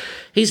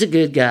 He's a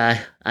good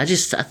guy. I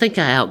think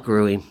I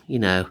outgrew him, you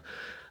know.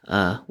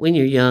 When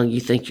you're young, you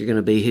think you're going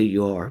to be who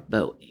you are.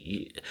 But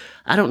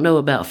I don't know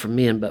about for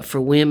men, but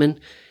for women,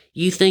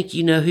 you think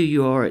you know who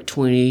you are at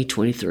 20,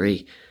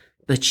 23,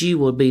 but you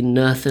will be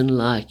nothing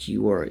like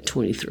you were at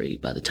 23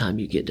 by the time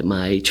you get to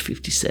my age,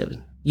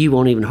 57. You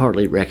won't even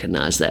hardly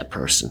recognize that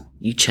person.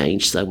 You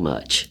changed so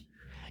much.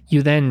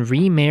 You then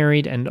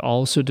remarried and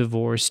also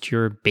divorced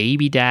your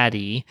baby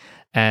daddy,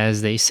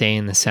 as they say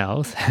in the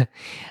South.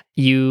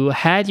 You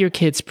had your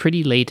kids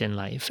pretty late in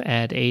life,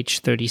 at age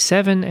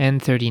 37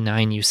 and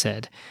 39, you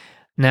said.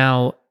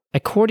 Now,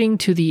 according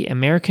to the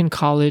American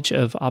College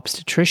of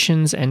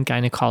Obstetricians and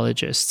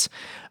Gynecologists,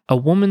 a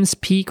woman's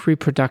peak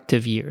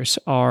reproductive years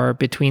are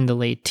between the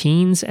late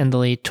teens and the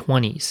late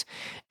 20s.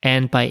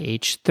 And by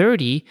age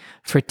 30,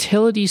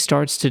 fertility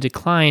starts to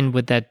decline,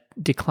 with that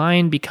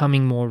decline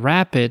becoming more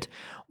rapid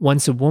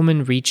once a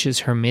woman reaches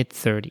her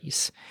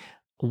mid-30s.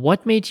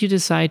 What made you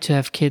decide to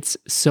have kids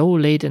so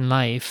late in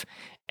life?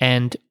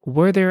 And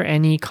were there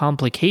any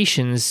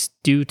complications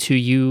due to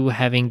you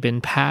having been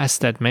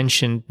past that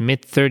mentioned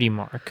mid-30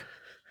 mark?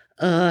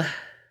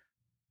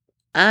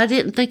 I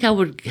didn't think I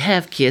would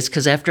have kids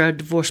because after I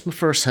divorced my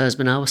first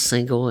husband, I was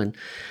single and,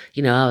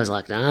 I was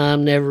like,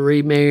 I'm never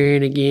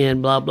remarrying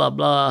again, blah, blah,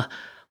 blah.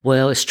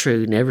 Well, it's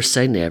true. Never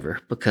say never,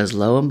 because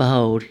lo and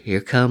behold,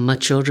 here come my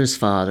children's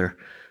father.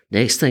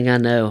 Next thing I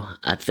know,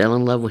 I fell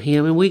in love with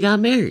him and we got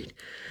married.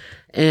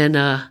 And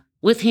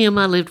with him,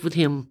 I lived with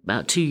him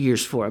about 2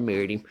 years before I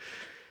married him.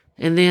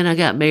 And then I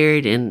got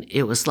married and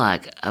it was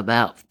like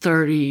about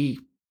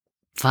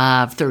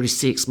 35,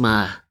 36,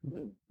 my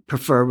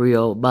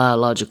proverbial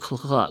biological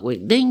clock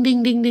went ding,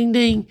 ding, ding, ding,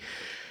 ding.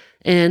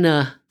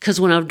 And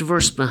because when I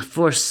divorced my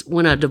first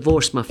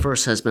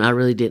husband, I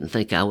really didn't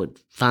think I would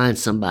find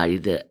somebody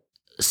that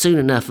soon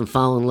enough and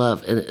fall in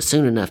love and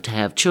soon enough to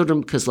have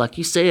children. Because, like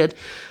you said,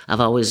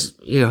 I've always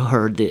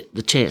heard that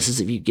the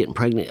chances of you getting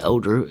pregnant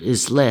older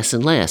is less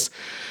and less.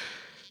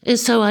 And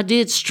so I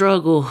did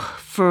struggle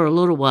for a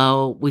little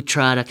while.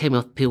 I came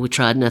off the pill, we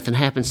tried, nothing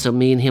happened. So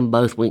me and him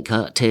both went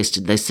got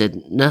tested. They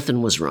said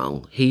nothing was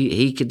wrong.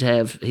 He could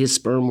have, his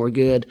sperm were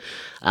good.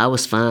 I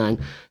was fine.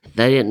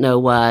 They didn't know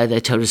why. They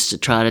told us to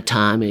try to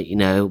time it,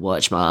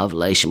 watch my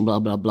ovulation, blah,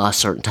 blah, blah,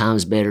 certain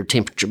times better,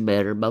 temperature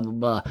better, blah, blah,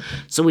 blah.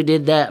 So we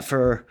did that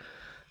for,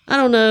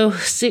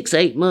 6,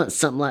 8 months,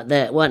 something like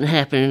that. It wasn't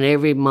happening.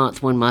 Every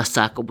month when my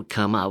cycle would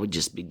come, I would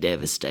just be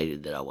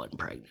devastated that I wasn't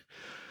pregnant.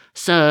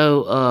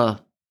 So,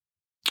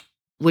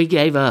 we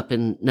gave up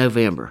in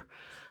November.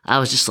 I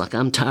was just like,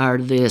 I'm tired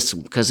of this,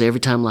 because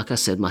every time, like I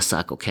said, my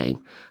cycle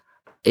came,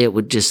 it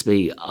would just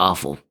be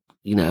awful,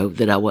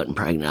 that I wasn't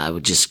pregnant. I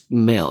would just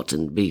melt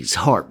and be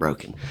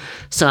heartbroken.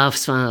 So I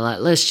was finally like,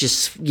 let's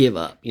just give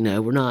up.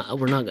 We're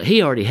not.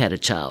 He already had a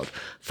child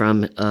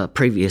from a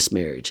previous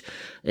marriage,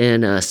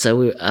 and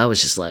I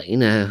was just like,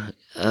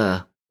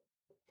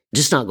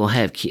 just not gonna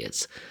have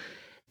kids.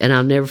 And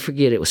I'll never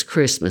forget, it was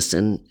Christmas,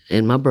 and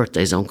my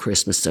birthday's on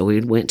Christmas, so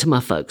we went to my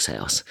folks'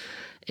 house.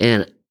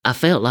 And I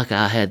felt like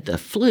I had the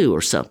flu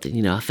or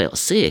something, I felt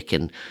sick.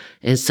 And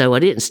so I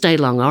didn't stay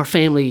long. Our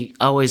family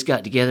always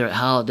got together at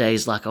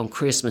holidays, like on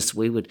Christmas.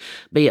 We would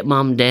be at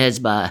mom and dad's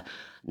by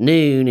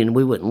noon, and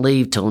we wouldn't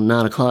leave till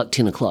 9 o'clock,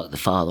 10 o'clock the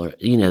following,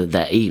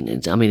 that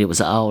evening. I mean, it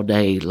was an all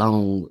day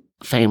long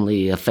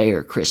family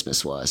affair,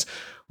 Christmas was.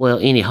 Well,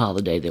 any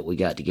holiday that we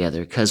got together,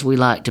 because we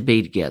like to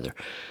be together.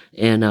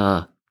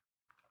 And,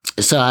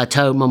 so I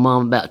told my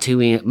mom about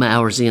 2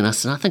 hours in, I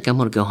said, I think I'm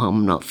going to go home.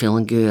 I'm not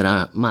feeling good.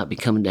 I might be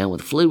coming down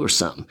with a flu or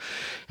something.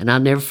 And I'll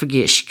never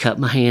forget, she cut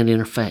my hand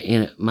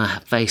my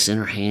face in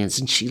her hands,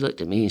 and she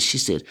looked at me and she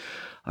said,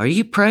 are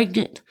you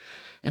pregnant?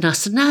 And I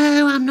said,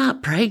 no, I'm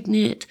not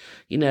pregnant,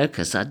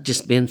 because I'd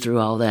just been through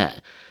all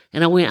that.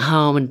 And I went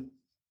home and,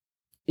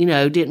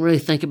 didn't really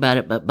think about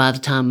it. But by the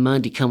time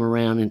Monday come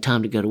around and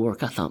time to go to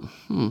work, I thought,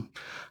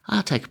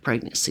 I'll take a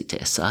pregnancy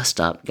test. So I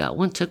stopped, got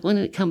one, took one,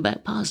 and it come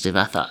back positive.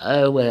 I thought,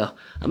 oh, well,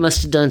 I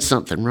must have done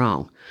something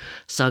wrong.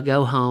 So I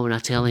go home and I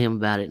tell him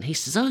about it. And he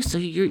says, oh, so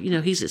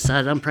you're, he's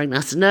excited I'm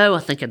pregnant. I said, no, I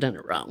think I done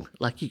it wrong.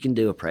 Like, you can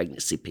do a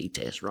pregnancy P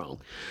test wrong.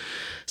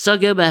 So I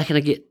go back and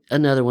I get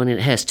another one, and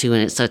it has 2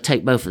 in it. So I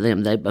take both of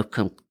them. They both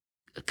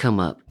come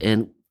up.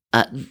 And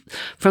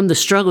from the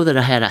struggle that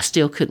I had, I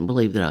still couldn't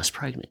believe that I was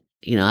pregnant.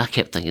 I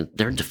kept thinking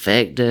they're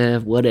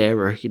defective,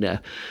 whatever,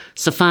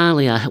 So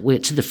finally I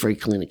went to the free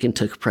clinic and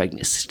took a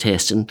pregnancy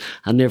test. And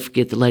I'll never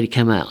forget, the lady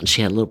came out and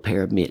she had a little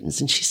pair of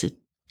mittens, and she said,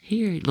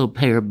 here, a little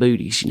pair of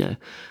booties,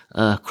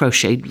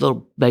 crocheted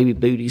little baby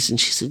booties. And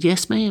she said,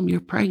 yes, ma'am,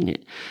 you're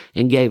pregnant,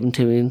 and gave them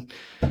to me.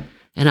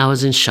 And I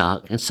was in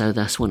shock. And so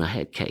that's when I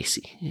had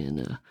Casey.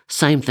 And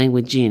same thing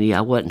with Jenny. I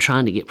wasn't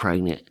trying to get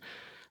pregnant,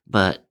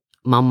 but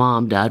my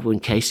mom died when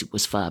Casey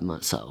was 5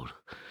 months old.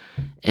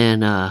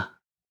 And,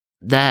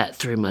 that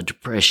threw my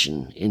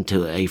depression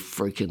into a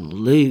freaking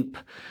loop,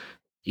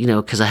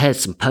 because I had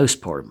some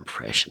postpartum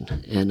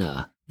depression.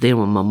 And then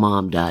when my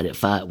mom died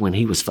when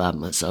he was 5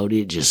 months old,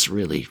 it just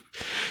really,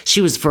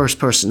 she was the first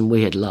person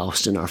we had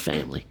lost in our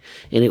family.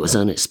 And it was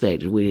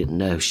unexpected. We didn't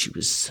know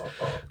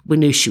we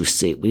knew she was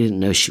sick. We didn't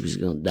know she was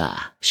going to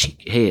die. She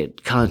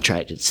had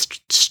contracted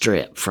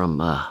strep from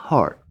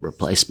heart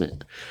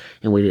replacement,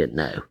 and we didn't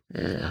know.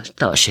 I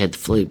thought she had the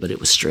flu, but it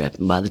was strep.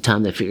 And by the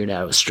time they figured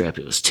out it was strep,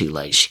 it was too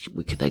late.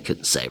 They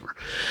couldn't save her.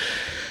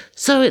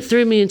 So it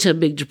threw me into a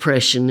big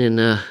depression,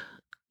 and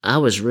I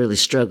was really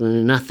struggling.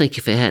 And I think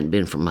if it hadn't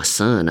been for my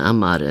son, I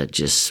might have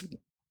just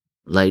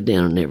laid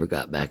down and never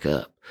got back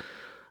up.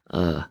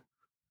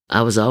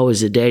 I was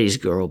always a daddy's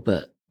girl,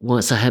 but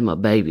once I had my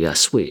baby, I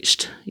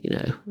switched.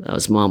 I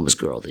was mama's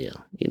girl then,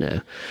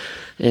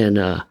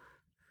 And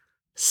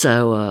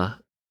so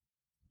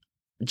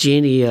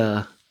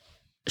Jenny,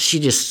 she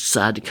just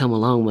decided to come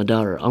along, my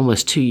daughter,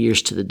 almost 2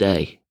 years to the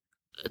day.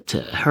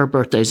 her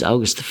birthday's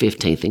August the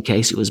 15th, and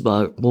Casey was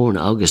born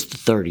August the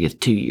 30th,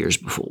 2 years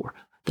before.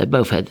 They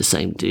both had the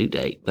same due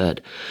date.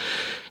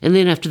 And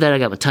then after that, I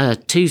got my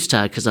tattoos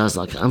tied because I was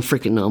like, I'm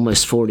freaking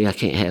almost 40. I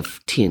can't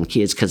have 10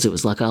 kids, because it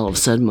was like all of a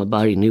sudden my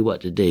body knew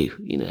what to do,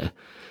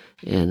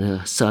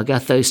 And so I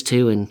got those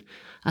two, and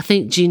I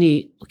think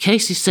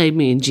Casey saved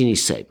me and Jenny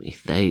saved me.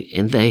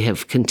 They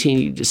have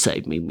continued to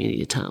save me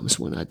many times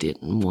when I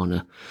didn't want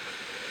to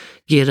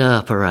get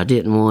up or I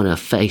didn't want to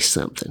face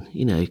something,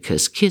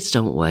 because kids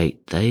don't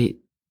wait.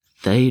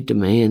 They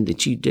demand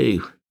that you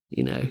do.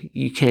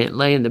 You can't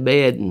lay in the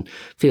bed and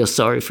feel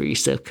sorry for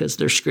yourself because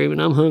they're screaming,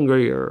 I'm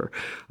hungry, or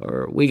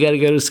we got to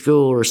go to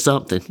school or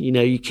something.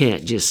 You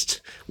can't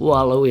just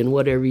wallow in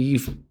whatever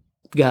you've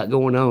got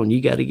going on.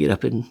 You got to get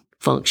up and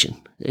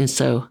function. And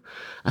so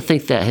I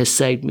think that has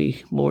saved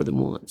me more than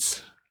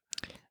once.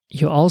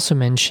 You also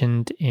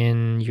mentioned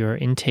in your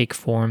intake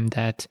form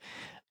that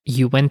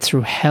you went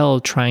through hell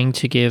trying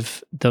to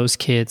give those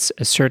kids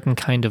a certain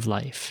kind of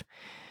life.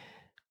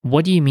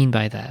 What do you mean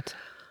by that?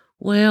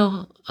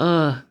 Well,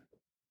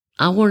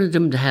 I wanted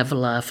them to have a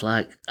life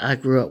like I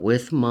grew up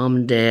with, mom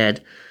and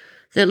dad,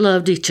 that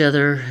loved each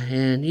other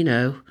and,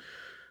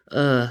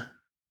 a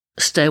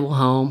stable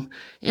home.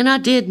 And I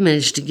did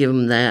manage to give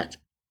them that,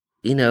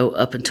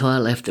 up until I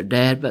left their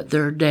dad. But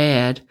their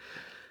dad,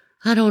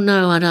 I don't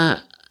know. And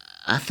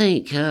I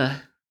think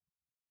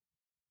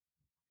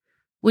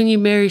when you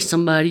marry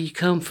somebody, you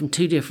come from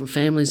two different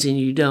families and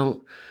you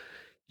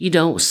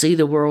don't see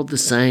the world the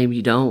same.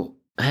 You don't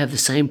have the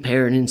same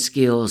parenting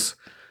skills.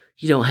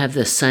 You don't have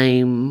the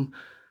same,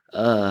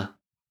 I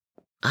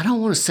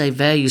don't want to say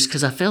values,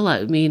 because I feel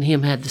like me and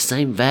him had the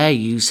same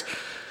values,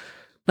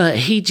 but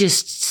he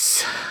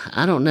just,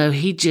 I don't know,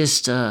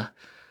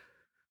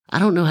 I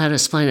don't know how to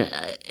explain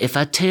it. If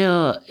I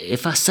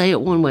say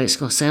it one way, it's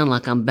going to sound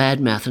like I'm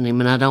bad-mouthing him,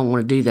 and I don't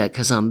want to do that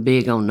because I'm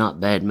big on not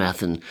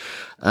bad-mouthing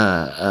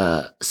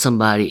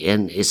somebody,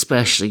 and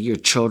especially your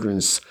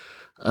children's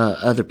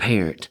other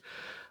parent.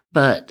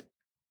 But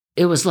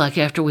it was like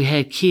after we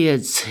had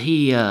kids,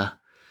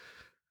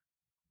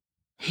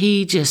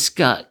 he just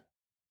got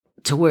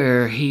to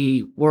where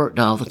he worked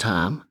all the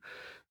time,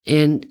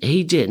 and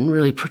he didn't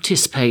really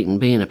participate in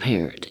being a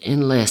parent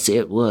unless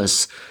it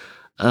was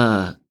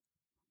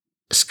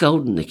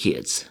scolding the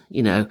kids,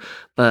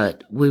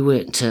 But we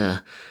went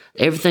to,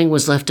 everything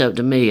was left up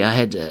to me. I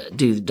had to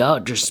do the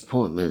doctor's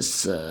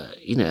appointments,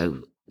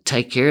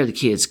 take care of the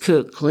kids,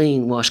 cook,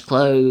 clean, wash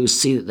clothes,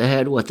 see that they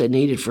had what they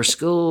needed for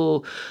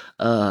school,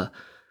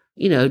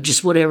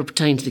 just whatever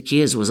pertained to the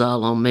kids was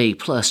all on me,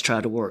 plus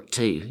try to work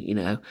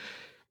too,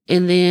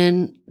 And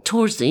then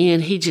towards the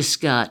end, he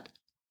just got,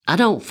 I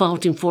don't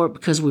fault him for it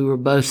because we were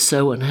both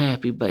so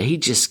unhappy, but he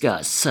just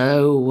got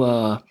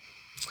so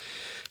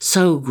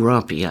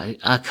grumpy.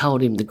 I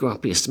called him the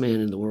grumpiest man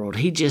in the world.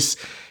 He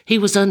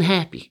was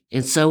unhappy,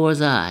 and so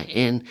was I.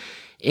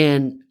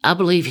 And I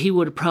believe he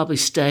would have probably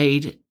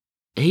stayed.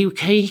 He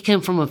came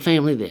from a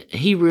family that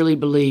he really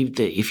believed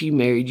that if you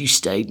married, you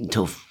stayed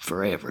until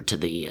forever, to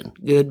the end,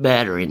 good,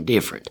 bad, or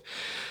indifferent.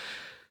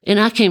 And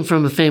I came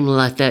from a family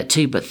like that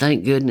too, but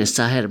thank goodness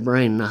I had a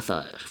brain, and I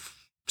thought,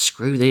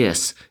 screw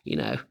this,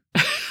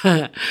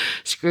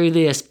 screw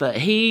this.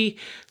 But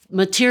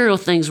material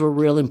things were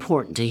real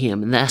important to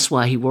him, and that's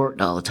why he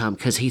worked all the time,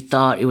 because he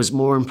thought it was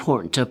more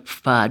important to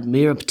provide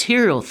mere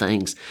material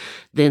things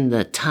than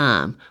the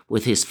time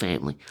with his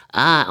family.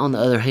 I, on the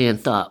other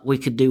hand, thought we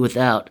could do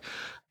without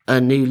a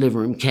new living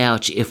room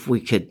couch if we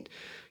could,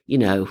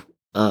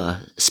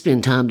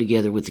 spend time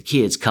together with the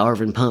kids,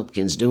 carving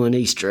pumpkins, doing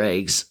Easter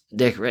eggs,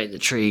 decorating the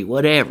tree,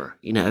 whatever,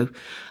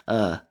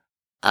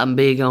 I'm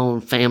big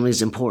on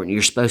family's important.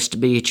 You're supposed to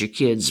be at your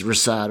kids'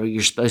 recital.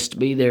 You're supposed to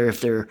be there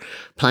if they're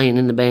playing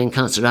in the band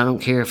concert. I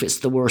don't care if it's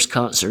the worst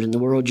concert in the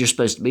world. You're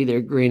supposed to be there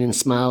grinning,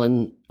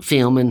 smiling,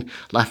 filming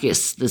like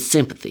it's the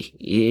symphony,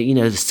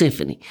 the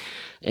symphony.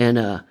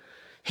 And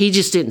he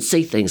just didn't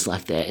see things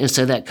like that. And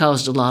so that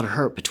caused a lot of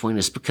hurt between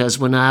us, because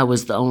when I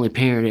was the only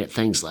parent at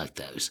things like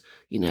those,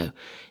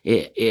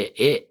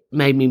 it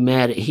made me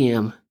mad at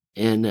him.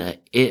 And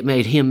it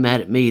made him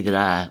mad at me that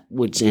I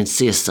would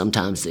insist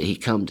sometimes that he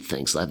come to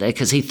things like that,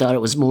 because he thought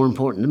it was more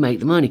important to make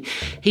the money.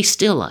 He's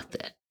still like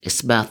that.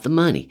 It's about the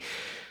money.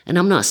 And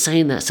I'm not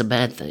saying that's a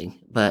bad thing,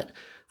 but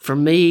for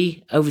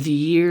me, over the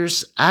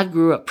years, I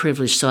grew up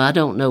privileged, so I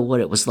don't know what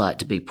it was like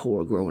to be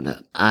poor growing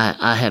up.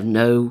 I have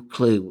no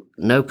clue,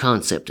 no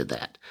concept of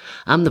that.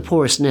 I'm the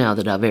poorest now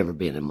that I've ever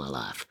been in my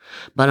life,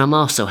 but I'm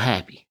also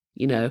happy,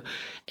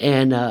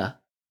 And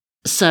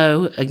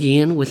so,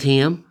 again, with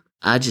him,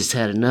 I just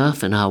had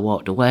enough, and I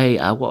walked away.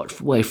 I walked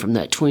away from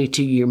that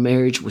 22-year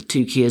marriage with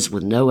 2 kids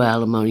with no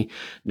alimony,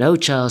 no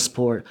child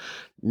support,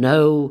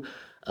 no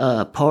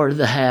part of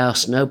the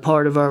house, no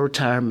part of our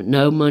retirement,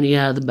 no money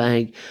out of the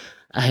bank.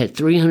 I had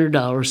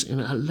 $300,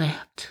 and I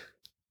left.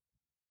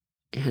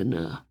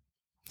 And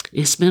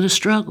it's been a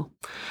struggle,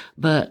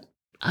 but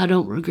I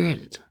don't regret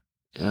it.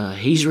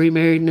 He's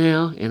remarried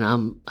now, and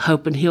I'm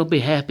hoping he'll be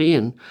happy,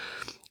 and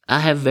I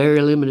have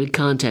very limited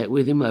contact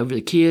with him over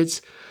the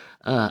kids.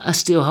 I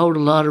still hold a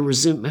lot of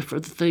resentment for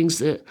the things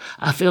that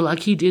I feel like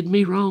he did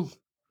me wrong.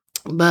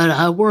 But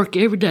I work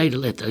every day to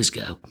let those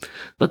go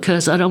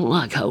because I don't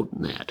like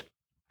holding that.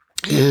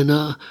 And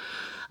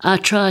I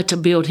try to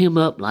build him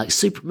up like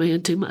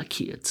Superman to my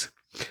kids.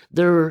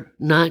 They're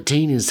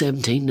 19 and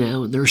 17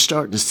 now, and they're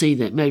starting to see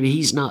that maybe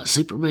he's not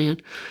Superman,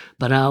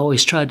 but I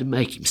always tried to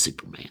make him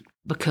Superman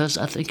because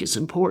I think it's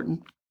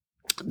important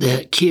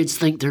that kids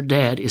think their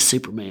dad is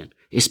Superman,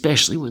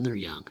 especially when they're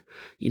young.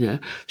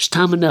 There's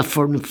time enough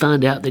for them to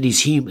find out that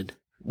he's human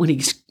when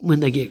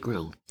they get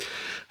grown.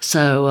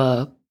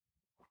 So,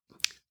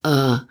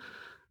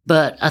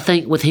 but I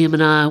think with him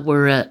and I,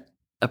 we're at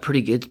a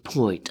pretty good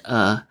point.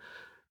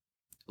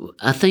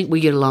 I think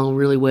we get along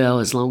really well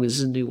as long as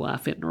his new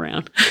wife isn't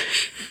around.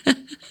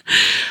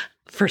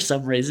 For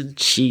some reason,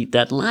 she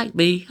doesn't like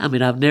me. I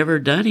mean, I've never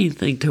done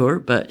anything to her,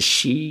 but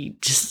she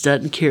just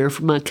doesn't care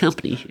for my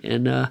company.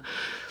 And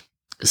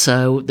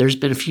so there's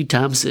been a few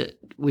times that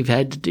we've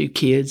had to do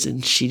kids,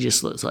 and she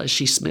just looks like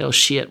she smells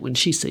shit when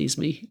she sees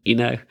me,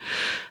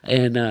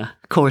 And of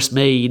course,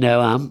 me,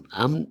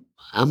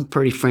 I'm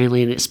pretty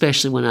friendly, and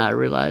especially when I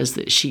realized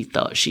that she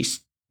thought she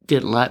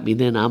didn't like me,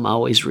 then I'm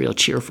always real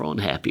cheerful and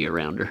happy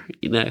around her,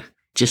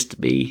 just to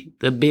be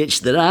the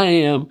bitch that I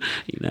am,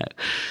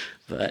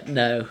 But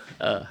no,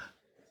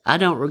 I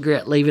don't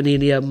regret leaving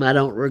any of them. I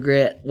don't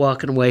regret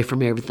walking away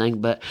from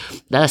everything, but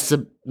that's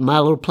my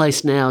little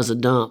place now is a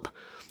dump,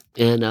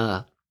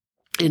 and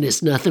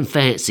it's nothing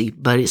fancy,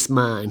 but it's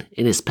mine,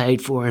 and it's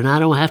paid for, and I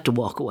don't have to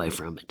walk away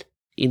from it.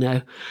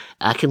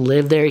 I can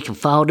live there. It can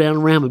fall down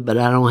around me, but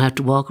I don't have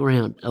to walk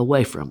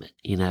away from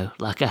it,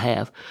 like I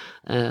have.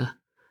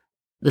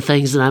 The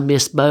things that I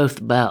miss both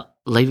about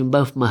leaving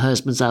both my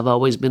husbands, I've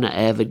always been an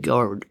avid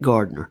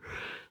gardener.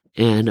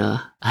 And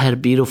I had a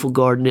beautiful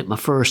garden at my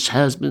first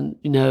husband,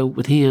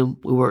 with him.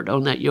 We worked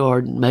on that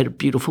yard and made a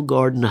beautiful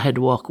garden. I had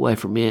to walk away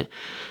from it.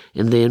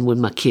 And then with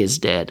my kid's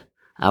dad,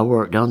 I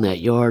worked on that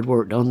yard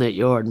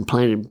and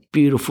planted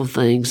beautiful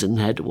things and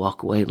had to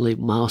walk away and leave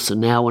them all. So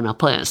now when I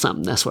plant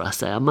something, that's what I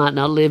say. I might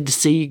not live to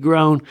see you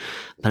grown,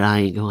 but I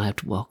ain't going to have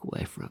to walk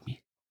away from you.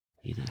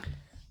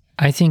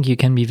 I think you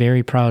can be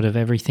very proud of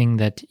everything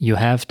that you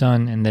have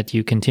done and that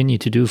you continue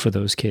to do for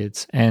those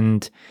kids.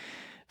 And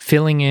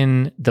filling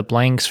in the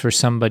blanks for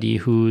somebody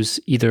who's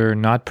either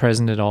not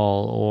present at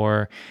all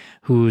or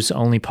who's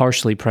only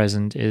partially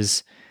present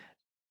is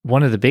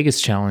one of the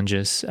biggest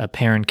challenges a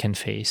parent can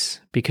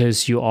face,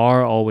 because you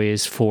are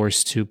always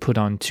forced to put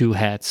on two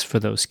hats for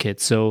those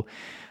kids. So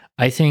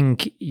I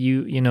think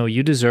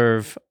you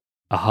deserve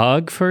a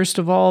hug, first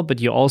of all, but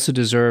you also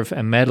deserve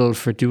a medal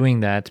for doing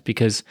that,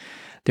 because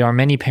there are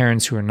many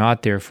parents who are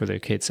not there for their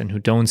kids and who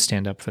don't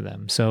stand up for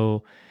them.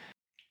 So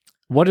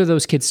what are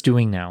those kids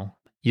doing now?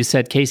 You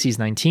said Casey's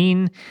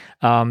 19,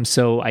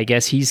 so I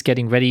guess he's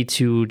getting ready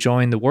to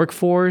join the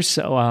workforce.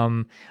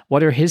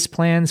 What are his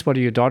plans? What are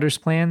your daughter's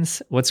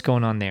plans? What's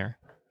going on there?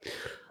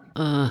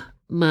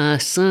 My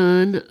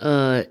son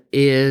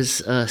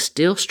is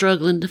still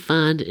struggling to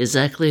find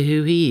exactly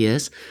who he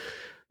is,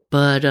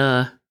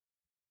 but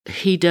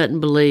he doesn't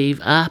believe.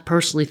 I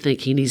personally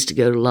think he needs to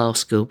go to law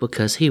school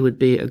because he would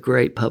be a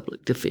great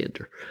public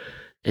defender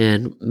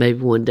and maybe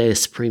one day a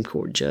Supreme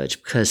Court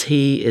judge, because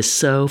he is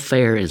so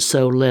fair and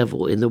so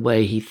level in the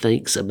way he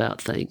thinks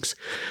about things.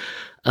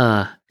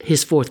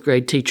 His fourth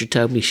grade teacher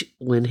told me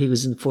when he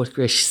was in fourth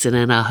grade, she said,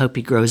 and I hope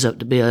he grows up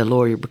to be a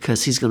lawyer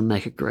because he's going to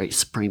make a great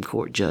Supreme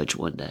Court judge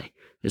one day,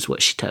 is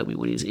what she told me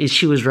when he was, and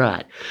she was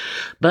right.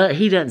 But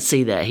he doesn't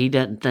see that. He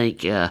doesn't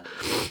think,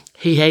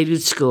 he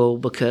hated school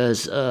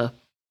because,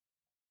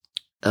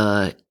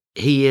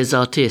 he is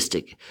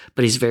autistic,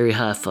 but he's very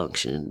high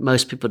functioning.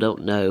 Most people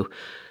don't know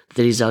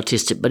that he's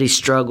autistic, but he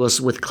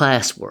struggles with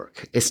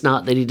classwork. It's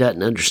not that he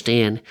doesn't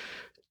understand,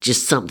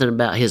 just something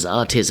about his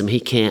autism. He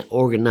can't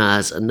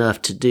organize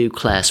enough to do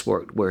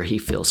classwork where he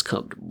feels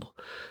comfortable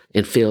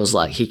and feels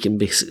like he can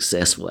be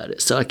successful at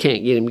it. So I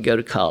can't get him to go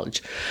to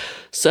college.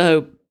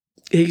 So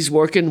he's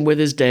working with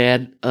his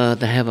dad.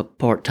 They have a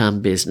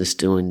part-time business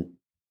doing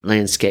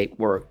landscape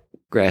work,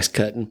 grass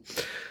cutting.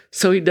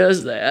 So he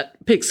does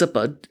that, picks up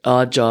an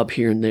odd job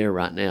here and there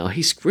right now.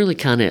 He's really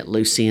kind of at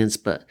loose ends,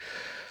 but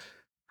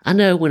I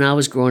know when I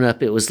was growing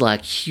up, it was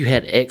like you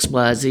had X,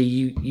 Y, Z.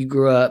 You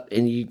grew up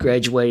and you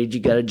graduated, you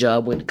got a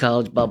job, went to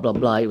college, blah, blah,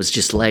 blah. It was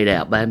just laid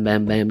out, bam,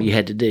 bam, bam, you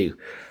had to do.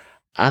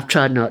 I've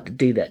tried not to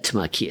do that to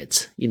my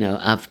kids.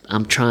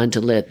 I'm trying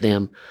to let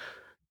them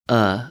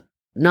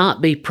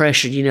not be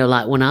pressured.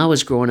 Like when I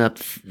was growing up,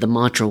 the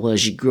mantra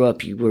was you grew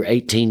up, you were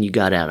 18, you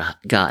got out.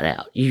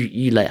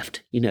 You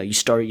left. You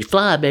started, you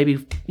fly,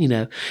 baby,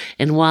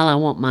 And while I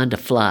want mine to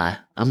fly,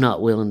 I'm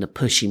not willing to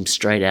push him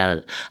straight out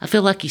of it. I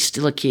feel like he's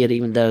still a kid,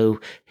 even though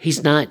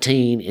he's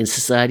 19 and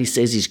society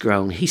says he's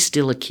grown. He's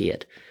still a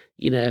kid,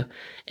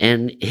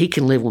 and he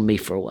can live with me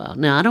for a while.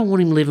 Now, I don't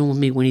want him living with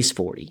me when he's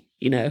 40,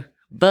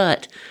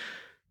 but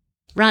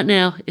right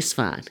now it's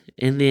fine.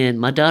 And then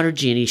my daughter,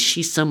 Jenny,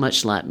 she's so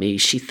much like me.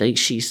 She thinks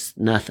she's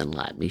nothing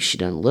like me. She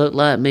doesn't look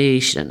like me.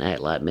 She doesn't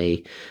act like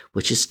me,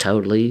 which is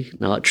totally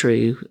not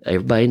true.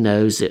 Everybody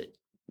knows that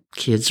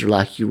Kids are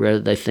like you, whether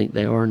they think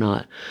they are or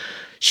not.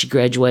 She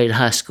graduated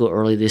high school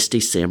early this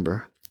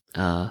December.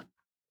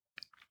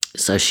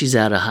 So she's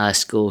out of high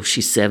school.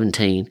 She's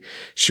 17.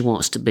 She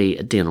wants to be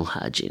a dental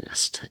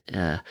hygienist.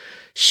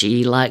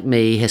 She, like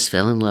me, has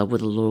fell in love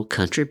with a little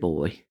country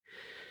boy.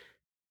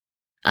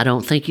 I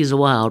don't think he's a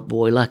wild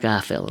boy like I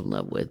fell in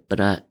love with,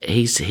 but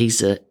he's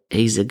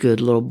a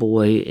good little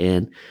boy,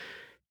 and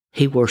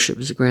he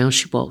worships the ground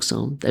she walks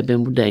on. They've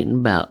been dating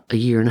about a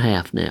year and a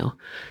half now,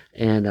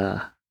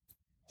 and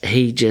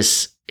he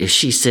just, if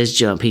she says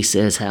jump, he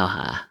says how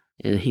high,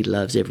 and he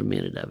loves every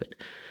minute of it.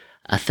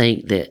 I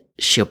think that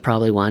she'll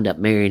probably wind up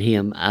marrying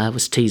him. I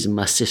was teasing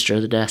my sister the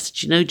other day. I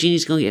said,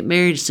 Jeannie's going to get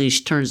married as soon as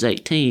she turns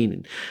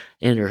 18.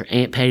 And her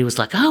Aunt Patty was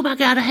like, oh my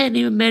God, I hadn't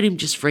even met him,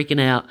 just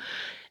freaking out.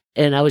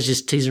 And I was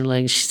just teasing her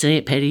leg. She said,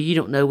 Aunt Patty, you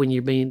don't know when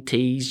you're being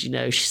teased.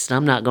 She said,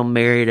 I'm not going to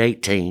marry at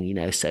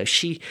 18, So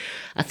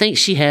I think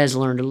she has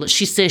learned a little.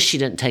 She says she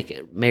doesn't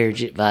take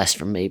marriage advice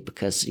from me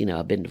because,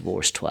 I've been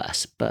divorced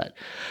twice. But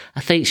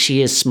I think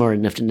she is smart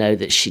enough to know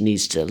that she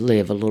needs to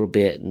live a little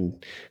bit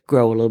and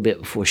grow a little bit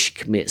before she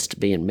commits to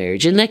being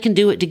married. And they can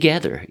do it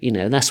together,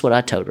 And that's what I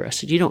told her. I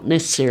said, you don't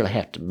necessarily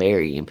have to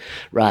marry him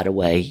right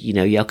away.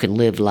 Y'all can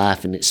live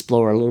life and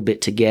explore a little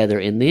bit together.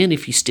 And then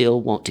if you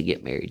still want to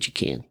get married, you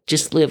can.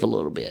 Just live a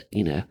little bit,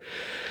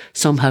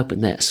 So I'm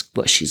hoping that's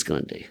what she's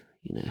going to do,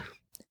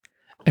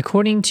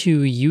 According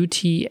to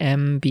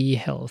UTMB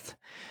Health,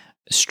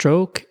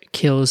 stroke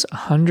kills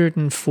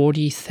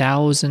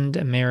 140,000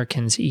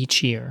 Americans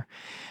each year.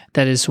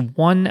 That is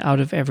 1 out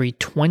of every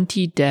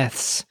 20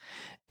 deaths,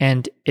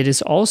 and it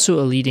is also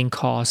a leading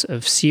cause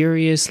of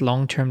serious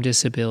long-term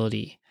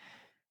disability.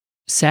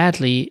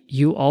 Sadly,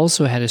 you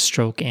also had a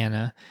stroke,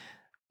 Anna.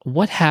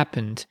 What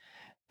happened?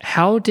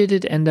 How did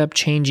it end up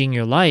changing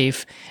your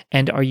life,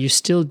 and are you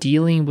still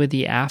dealing with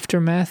the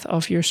aftermath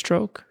of your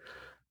stroke?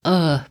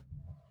 I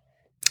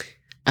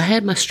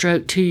had my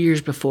stroke 2 years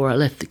before I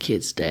left the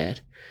kids'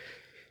 dad.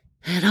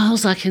 And all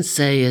I can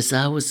say is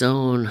I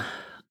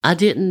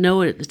didn't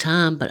know it at the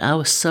time, but I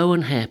was so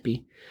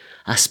unhappy.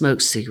 I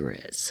smoked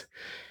cigarettes,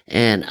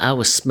 and I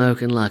was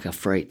smoking like a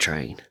freight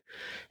train.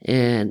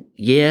 And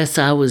yes,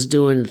 I was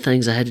doing the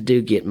things I had to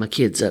do, getting my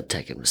kids up,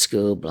 taking them to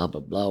school, blah, blah,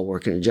 blah,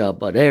 working a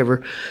job,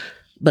 whatever.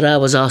 But I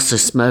was also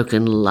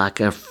smoking like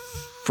a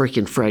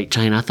freaking freight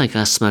train. I think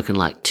I was smoking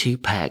like 2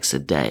 packs a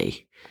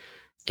day.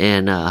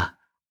 And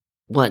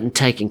wasn't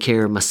taking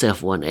care of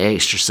myself, wasn't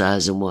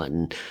exercising,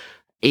 wasn't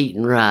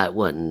eating right,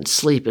 wasn't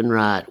sleeping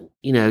right,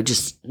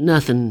 just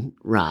nothing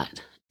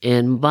right.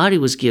 And my body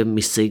was giving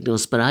me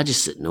signals, but I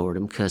just ignored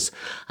them because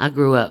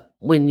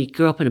when you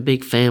grow up in a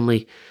big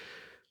family,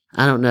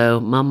 I don't know,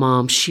 my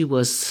mom, she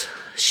was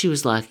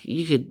like,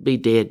 you could be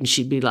dead, and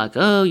she'd be like,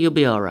 oh, you'll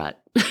be all right.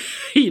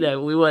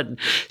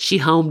 She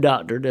home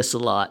doctored us a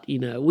lot.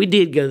 We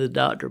did go to the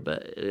doctor,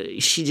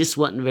 but she just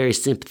wasn't very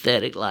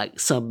sympathetic like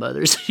some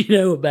mothers,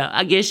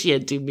 I guess she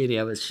had too many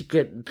of us. She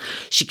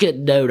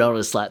couldn't dote on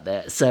us like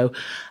that. So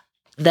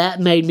that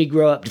made me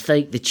grow up to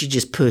think that you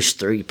just push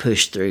through.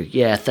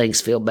 Yeah, things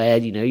feel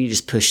bad, you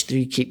just push through,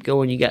 you keep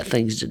going, you got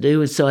things to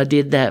do. And so I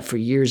did that for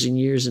years and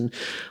years. And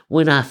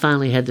when I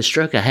finally had the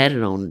stroke, I had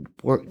it on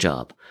a work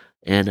job.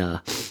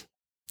 And,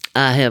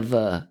 I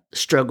have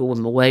struggled with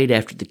my weight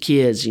after the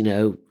kids,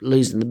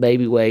 losing the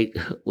baby weight,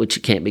 which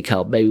it can't be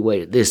called baby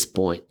weight at this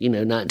point,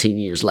 19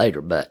 years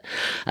later, but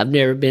I've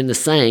never been the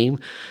same.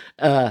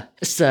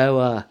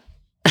 So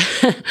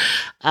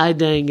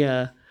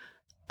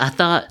I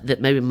thought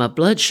that maybe my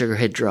blood sugar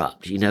had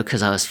dropped,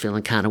 because I was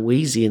feeling kind of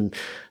wheezy, and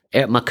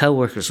my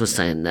coworkers were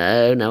saying,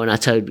 no. And I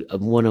told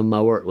one of them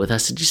I worked with, I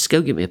said, just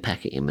go get me a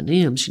pack of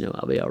M&Ms,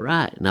 I'll be all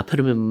right. And I put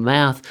them in my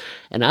mouth,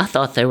 and I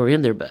thought they were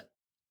in there, but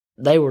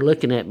they were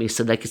looking at me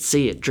so they could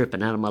see it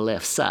dripping out of my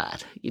left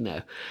side,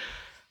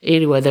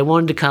 Anyway, they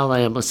wanted to call the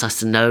ambulance. I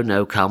said,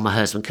 no, call my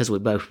husband, because we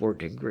both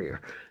worked in Greer.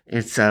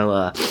 And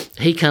so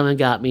he come and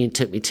got me and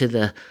took me to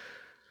the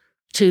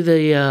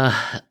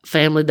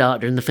family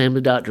doctor, and the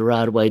family doctor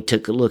right away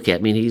took a look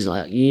at me, and he's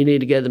like, you need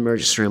to go to the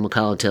emergency room. I'll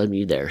call and tell them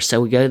you're there.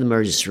 So we go to the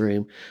emergency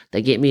room.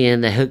 They get me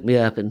in. They hook me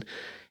up, and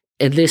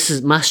this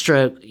is my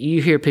stroke.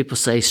 You hear people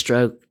say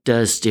stroke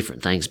does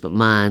different things, but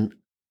mine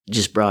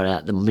just brought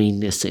out the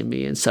meanness in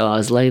me. And so I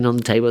was laying on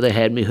the table. They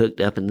had me hooked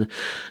up, and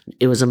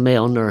it was a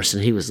male nurse,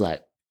 and he was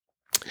like,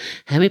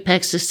 how many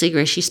packs of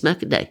cigarettes you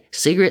smoke a day?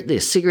 Cigarette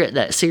this, cigarette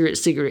that,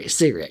 cigarette,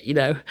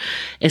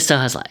 And so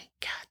I was like,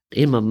 God,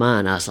 in my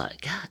mind, I was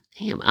like, God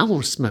damn, I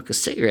want to smoke a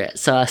cigarette.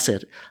 So I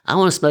said, I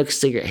want to smoke a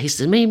cigarette. He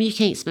said, ma'am, you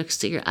can't smoke a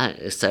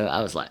cigarette. So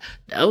I was like,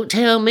 don't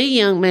tell me,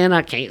 young man,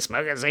 I can't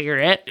smoke a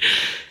cigarette.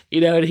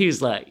 And he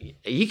was like,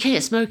 you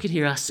can't smoke in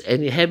here.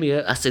 And he had me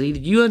up. I said, either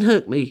you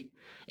unhook me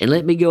and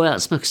let me go out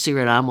and smoke a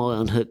cigarette, I'm going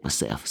to unhook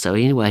myself. So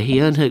anyway, he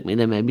unhooked me.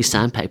 They made me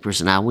sign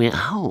papers, and I went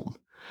home.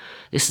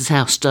 This is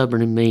how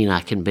stubborn and mean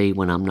I can be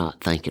when I'm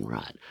not thinking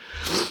right.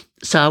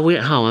 So I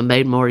went home. I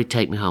made Marty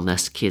take me home.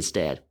 That's the kid's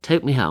dad.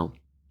 Took me home.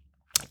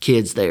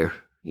 Kid's there.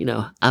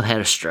 I've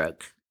had a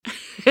stroke.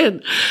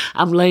 And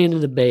I'm laying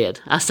in the bed.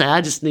 I say,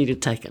 I just need to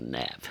take a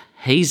nap.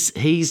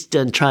 he's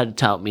done tried to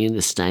talk me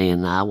into staying,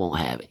 and I won't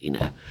have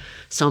it,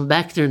 So I'm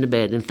back there in the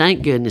bed, and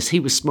thank goodness he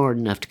was smart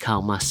enough to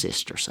call my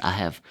sisters.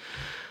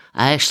 I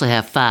actually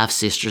have 5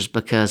 sisters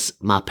because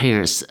my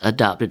parents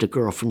adopted a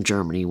girl from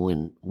Germany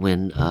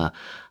when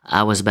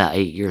I was about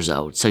 8 years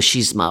old. So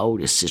she's my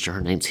oldest sister.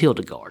 Her name's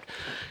Hildegard.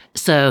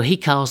 So he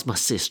calls my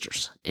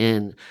sisters,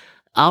 and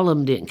all of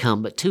them didn't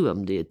come, but 2 of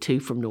them did. 2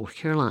 from North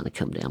Carolina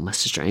come down, my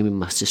sister Amy and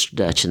my sister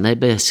Dutch, and they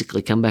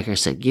basically come back here and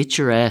said, "Get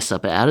your ass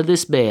up out of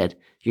this bed.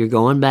 You're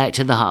going back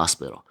to the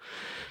hospital."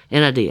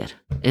 And I did.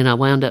 And I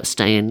wound up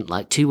staying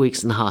like 2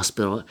 weeks in the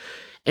hospital.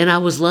 And I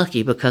was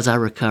lucky because I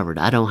recovered.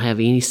 I don't have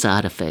any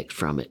side effect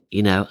from it.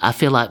 I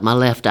feel like my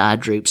left eye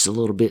droops a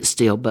little bit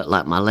still, but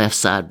like my left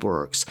side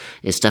works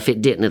and stuff.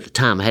 It didn't at the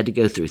time. I had to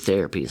go through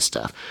therapy and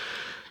stuff.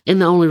 And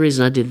the only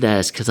reason I did that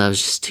is because I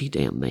was just too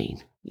damn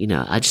mean.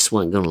 I just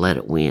wasn't going to let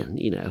it win,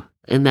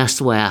 And that's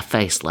the way I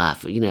face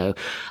life.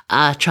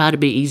 I try to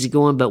be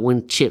easygoing, but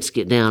when chips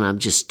get down, I'm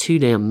just too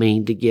damn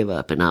mean to give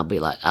up. And I'll be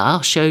like,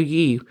 "I'll show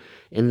you."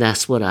 And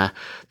that's what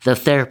the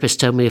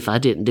therapist told me if I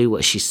didn't do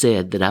what she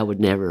said, that I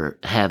would never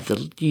have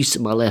the use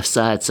of my left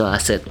side. So I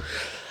said,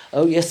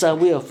 "Oh, yes, I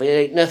will. If it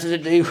ain't nothing to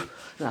do."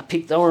 And I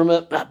picked the arm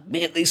up, and I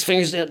bent these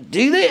fingers down,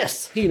 "Do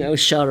this,"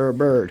 shot her a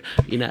bird,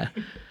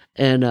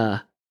 And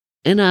I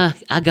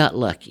got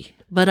lucky.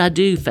 But I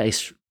do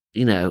face,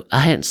 I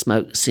hadn't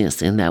smoked since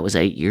then. That was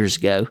 8 years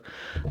ago.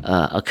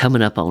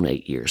 Coming up on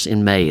 8 years.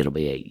 In May, it'll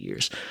be 8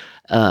 years.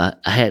 I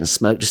hadn't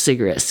smoked a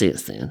cigarette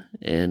since then,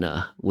 and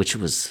which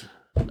was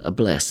a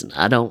blessing.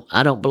 I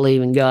don't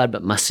believe in God,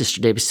 but my sister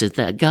Debbie said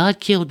that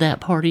God killed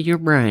that part of your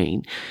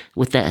brain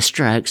with that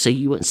stroke so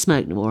you wouldn't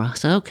smoke no more. I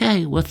said,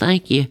 "Okay, well,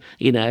 thank you,"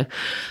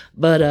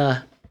 But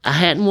I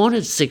hadn't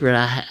wanted a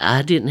cigarette.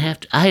 I didn't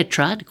have to. I had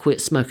tried to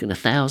quit smoking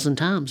 1,000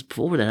 times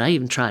before that. I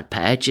even tried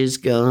patches,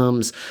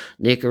 gums,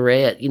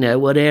 Nicorette,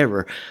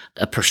 whatever.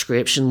 A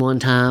prescription one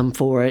time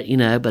for it,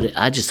 but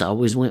I just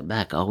always went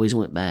back.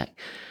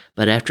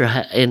 But after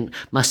and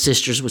my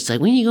sisters would say,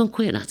 "When are you going to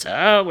quit?" And I'd say,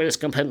 "Oh, well, it's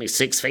going to put me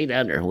 6 feet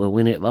under." Well,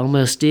 when it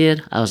almost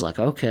did, I was like,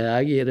 "Okay,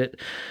 I get it."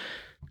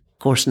 Of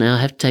course, now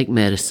I have to take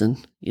medicine.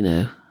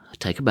 I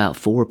take about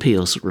 4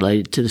 pills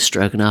related to the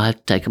stroke, and I'll have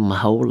to take them my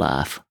whole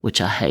life,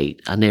 which I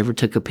hate. I never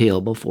took a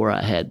pill before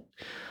I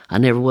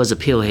never was a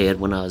pill head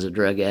when I was a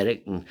drug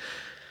addict. And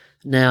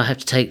now I have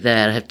to take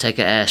that. I have to take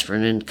an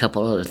aspirin and a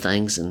couple other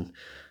things. And,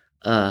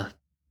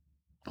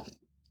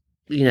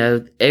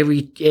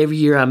 every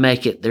year I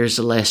make it, there's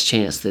a less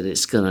chance that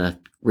it's going to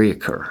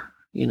reoccur,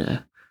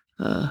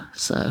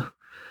 So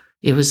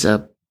it was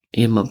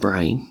in my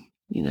brain,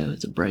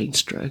 it's a brain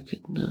stroke.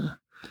 And,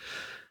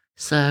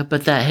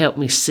 but that helped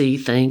me see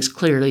things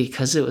clearly,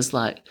 because it was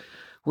like,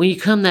 when you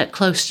come that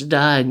close to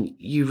dying,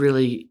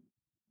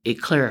 it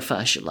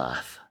clarifies your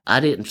life. I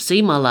didn't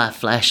see my life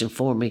flashing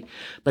for me,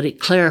 but it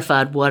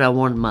clarified what I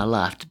wanted my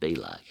life to be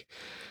like.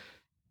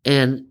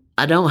 And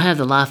I don't have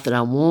the life that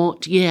I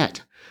want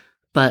yet,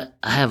 but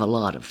I have a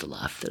lot of the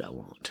life that I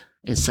want.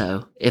 And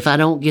so if I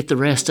don't get the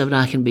rest of it,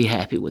 I can be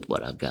happy with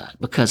what I've got,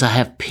 because I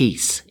have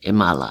peace in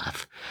my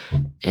life.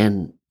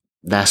 And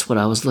that's what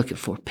I was looking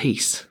for,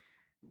 peace.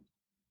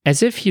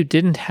 As if you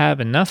didn't have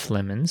enough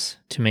lemons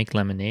to make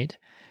lemonade,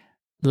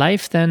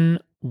 life then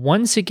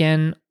once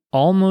again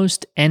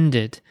almost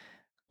ended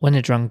when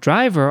a drunk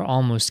driver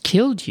almost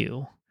killed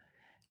you.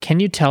 Can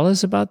you tell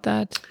us about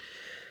that?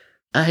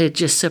 I had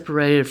just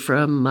separated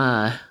from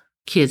my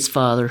kid's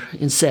father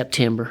in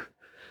September,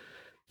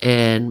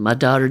 and my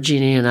daughter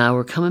Jenny and I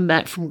were coming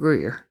back from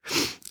Greer,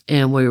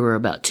 and we were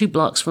about 2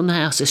 blocks from the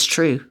house. It's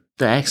true.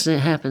 The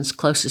accident happens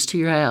closest to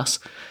your house.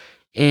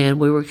 And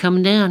we were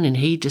coming down, and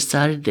he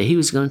decided that he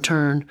was going to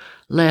turn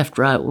left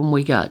right when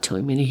we got to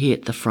him, and he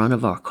hit the front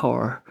of our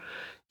car,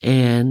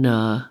 and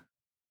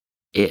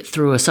it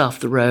threw us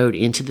off the road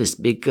into this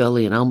big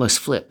gully and almost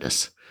flipped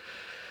us.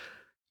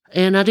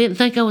 And I didn't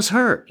think I was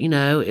hurt.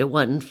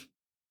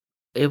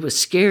 It was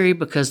scary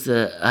because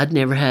I'd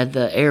never had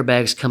the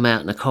airbags come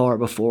out in a car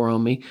before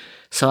on me.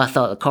 So I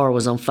thought the car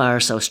was on fire,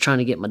 so I was trying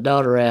to get my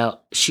daughter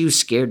out. She was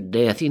scared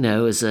to death.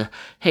 It was a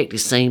hectic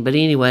scene. But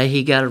anyway,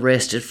 he got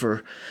arrested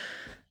for...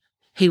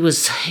 He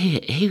was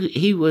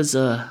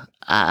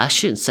I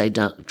shouldn't say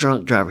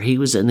drunk driver. He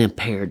was an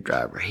impaired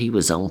driver. He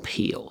was on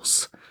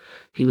pills.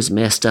 He was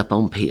messed up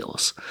on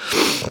pills.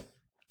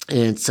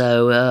 And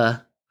so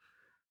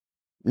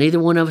neither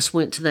one of us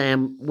went in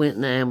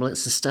the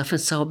ambulance and stuff. And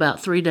so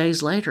about 3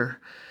 days later,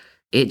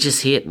 it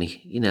just hit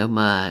me.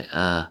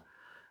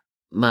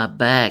 My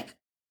back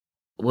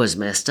was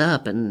messed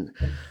up, and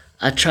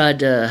I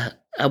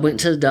went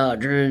to the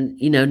doctor,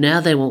 and now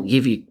they won't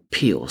give you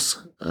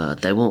pills.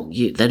 They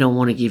don't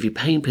want to give you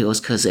pain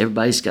pills because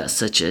everybody's got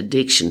such an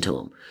addiction to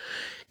them.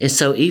 And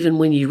so even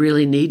when you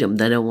really need them,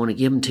 they don't want to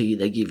give them to you.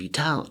 They give you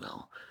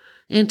Tylenol.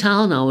 And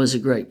Tylenol is a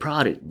great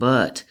product,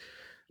 but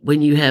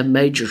when you have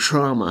major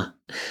trauma,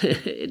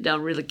 it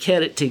don't really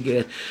cut it too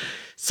good.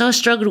 So I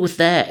struggled with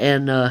that,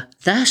 and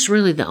that's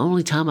really the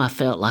only time I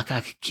felt like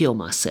I could kill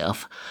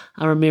myself.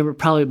 I remember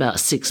probably about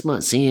 6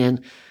 months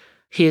in,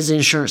 his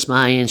insurance,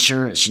 my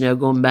insurance,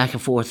 going back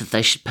and forth if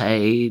they should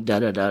pay,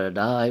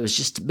 da-da-da-da-da. It was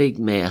just a big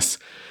mess.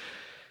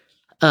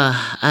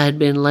 I had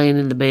been laying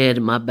in the bed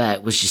and my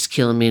back was just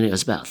killing me, and it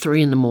was about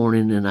 3 a.m,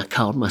 and I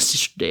called my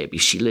sister Debbie.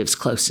 She lives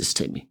closest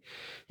to me.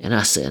 And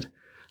I said,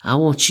 I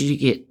want you to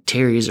get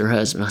Terry's her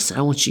husband. I said,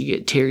 I want you to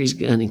get Terry's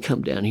gun and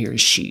come down here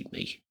and shoot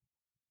me.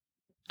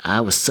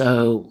 I was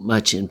so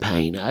much in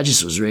pain. I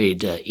just was ready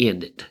to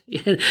end it.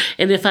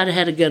 And if I'd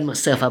had a gun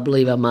myself, I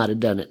believe I might have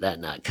done it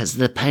that night because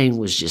the pain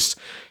was just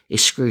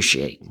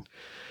excruciating.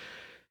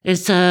 And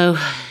so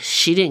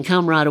she didn't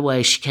come right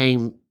away. She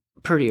came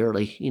pretty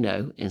early,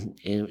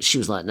 and she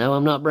was like, no,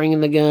 I'm not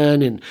bringing the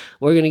gun, and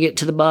we're going to get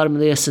to the bottom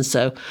of this. And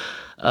so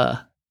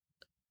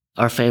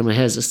our family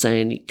has a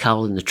saying,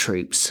 call in the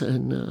troops.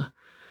 And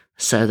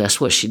so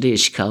that's what she did.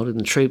 She called in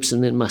the troops,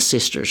 and then my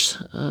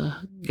sisters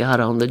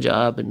got on the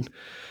job and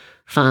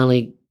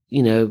finally,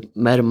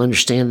 made them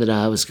understand that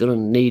I was going to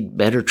need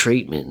better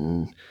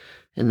treatment.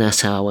 And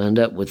that's how I wound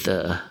up with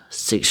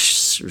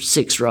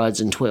six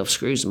rods and 12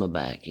 screws in my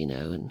back,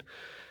 and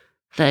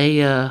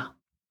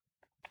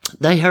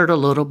they hurt a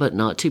little, but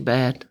not too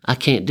bad. I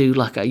can't do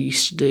like I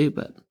used to do,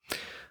 but at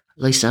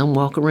least I can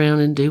walk around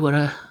and do what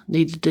I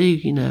need to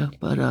do,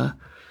 But,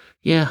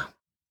 yeah,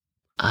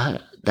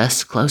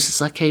 that's the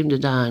closest I came to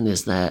dying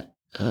is that.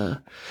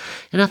 And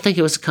I think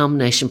it was a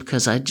combination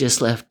because I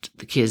just left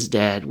the kid's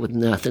dad with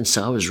nothing,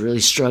 so I was really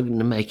struggling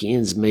to make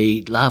ends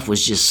meet. Life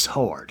was just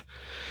hard.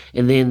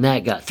 And then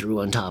that got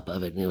through on top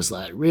of it, and it was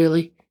like,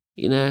 really?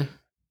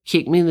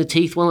 Kick me in the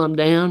teeth while I'm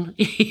down?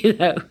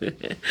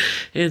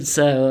 And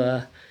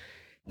so,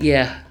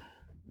 yeah,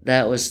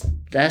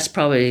 that's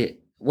probably,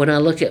 when I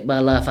look at my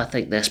life, I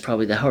think that's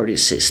probably the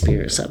hardest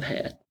experience I've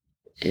had.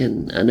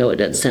 And I know it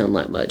doesn't sound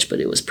like much, but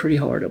it was pretty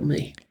hard on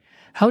me.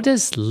 How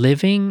does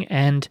living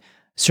and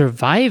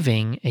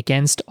surviving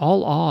against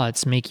all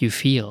odds make you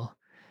feel?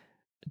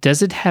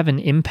 Does it have an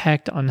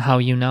impact on how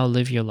you now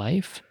live your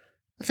life?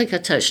 I think I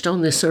touched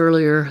on this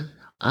earlier.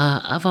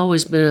 I've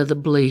always been of the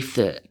belief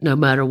that no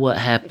matter what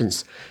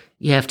happens,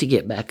 you have to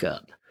get back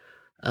up.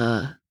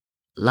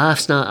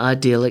 Life's not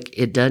idyllic.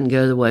 It doesn't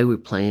go the way we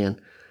plan.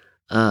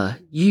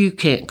 You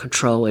can't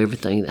control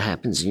everything that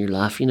happens in your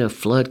life.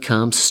 Flood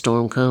comes,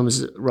 storm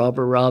comes,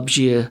 robber robs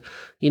you,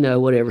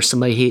 whatever,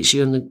 somebody hits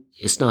you and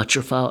it's not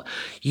your fault.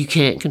 You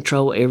can't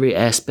control every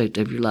aspect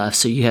of your life,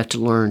 so you have to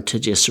learn to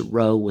just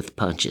roll with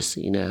punches,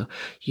 You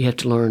have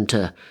to learn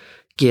to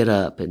get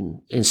up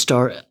and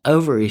start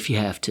over if you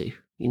have to,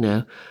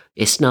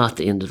 It's not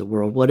the end of the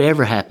world.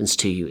 Whatever happens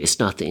to you, it's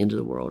not the end of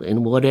the world.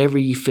 And whatever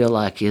you feel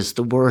like is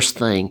the worst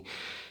thing,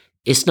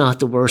 it's not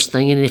the worst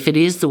thing. And if it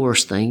is the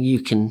worst thing, you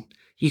can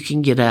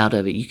get out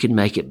of it. You can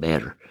make it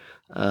better.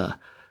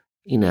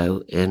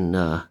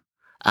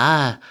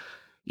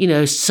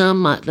 Some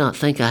might not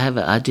think I have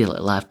an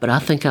idyllic life, but I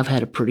think I've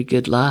had a pretty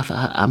good life.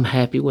 I'm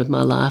happy with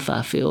my life.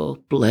 I feel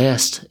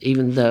blessed,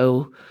 even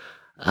though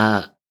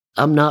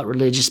I'm not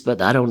religious,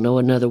 but I don't know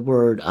another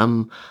word.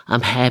 I'm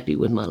happy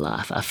with my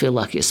life. I feel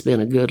like it's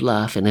been a good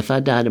life. And if I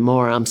die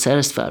tomorrow, I'm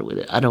satisfied with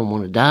it. I don't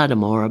want to die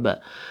tomorrow,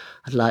 but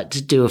I'd like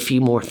to do a few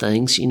more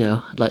things,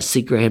 I'd like to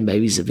see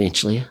grandbabies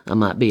eventually. I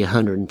might be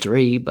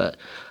 103, but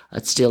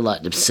I'd still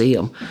like to see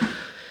them,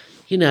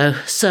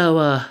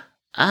 So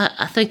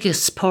I think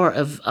it's part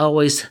of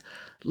always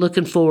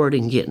looking forward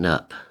and getting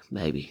up,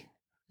 maybe.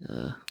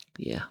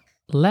 Yeah.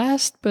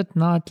 Last but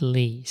not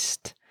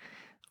least,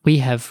 we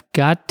have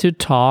got to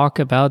talk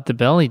about the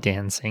belly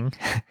dancing.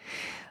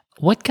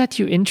 What got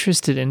you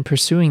interested in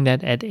pursuing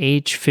that at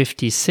age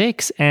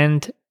 56,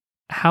 and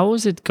how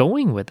is it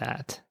going with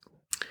that?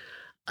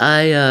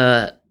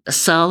 I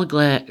saw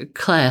a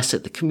class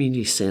at the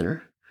community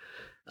center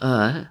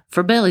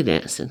for belly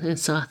dancing, and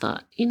so I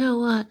thought, you know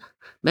what?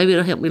 Maybe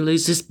it'll help me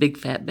lose this big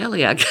fat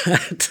belly I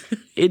got.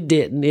 It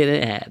didn't,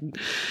 it hadn't.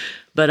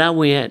 But I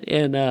went,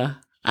 and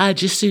I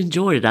just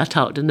enjoyed it. I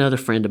talked to another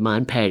friend of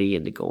mine, Patty,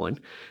 into going,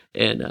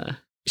 and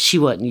she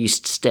wasn't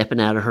used to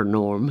stepping out of her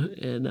norm,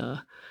 and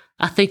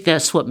I think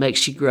that's what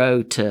makes you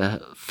grow,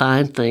 to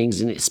find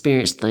things and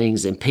experience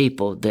things and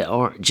people that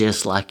aren't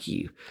just like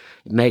you.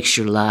 It makes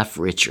your life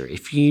richer.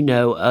 If you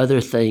know other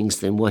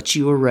things than what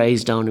you were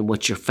raised on and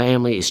what your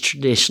family is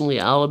traditionally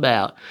all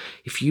about,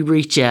 if you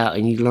reach out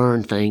and you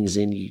learn things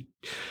and you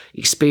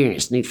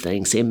experience new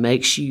things, it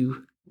makes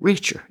you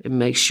richer. It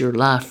makes your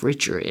life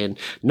richer, and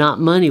not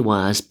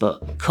money-wise,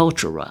 but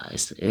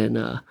culture-wise. And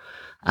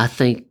I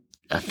think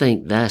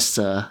that's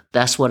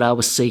what I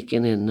was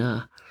seeking,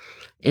 and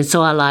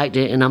so I liked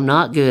it. And I'm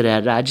not good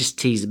at it. I just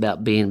tease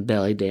about being a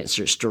belly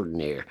dancer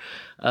extraordinaire.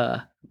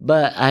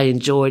 But I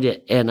enjoyed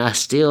it, and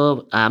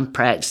I'm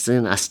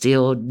practicing. I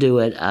still do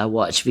it. I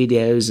watch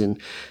videos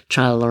and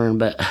try to learn,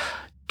 but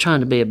trying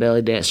to be a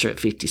belly dancer at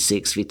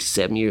 56,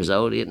 57 years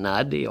old isn't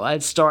ideal.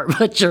 I'd start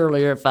much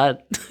earlier if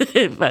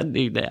I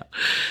knew now.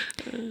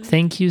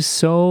 Thank you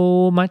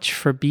so much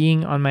for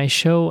being on my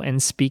show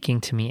and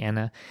speaking to me,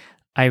 Anna.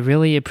 I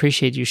really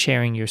appreciate you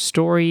sharing your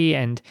story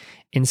and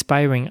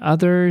inspiring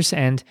others,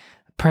 and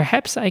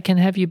perhaps I can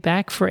have you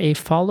back for a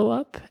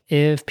follow-up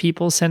if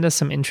people send us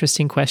some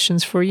interesting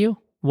questions for you.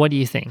 What do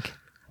you think?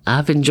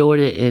 I've enjoyed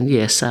it, and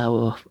yes, I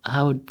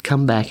would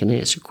come back and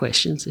answer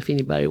questions if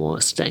anybody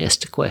wants to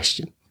ask a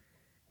question.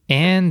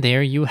 And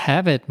there you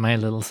have it, my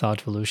little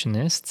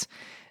Thoughtvolutionists.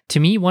 To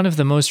me, one of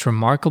the most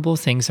remarkable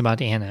things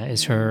about Anna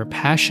is her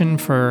passion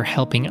for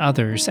helping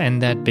others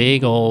and that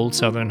big old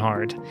Southern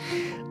heart.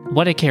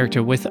 What a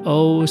character with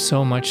oh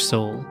so much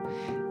soul.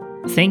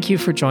 Thank you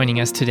for joining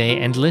us today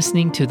and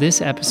listening to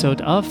this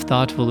episode of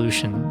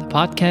Thoughtvolution, the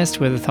podcast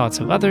where the thoughts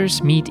of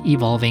others meet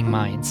evolving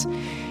minds.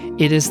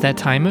 It is that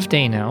time of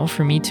day now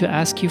for me to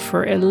ask you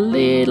for a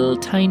little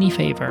tiny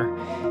favor.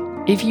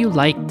 If you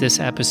liked this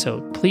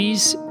episode,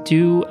 please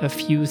do a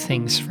few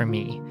things for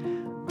me.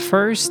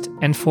 First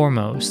and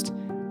foremost,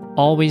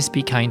 always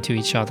be kind to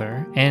each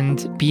other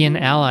and be an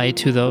ally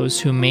to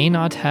those who may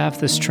not have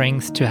the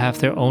strength to have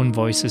their own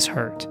voices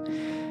heard.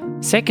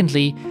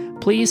 Secondly,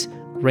 please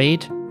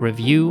rate,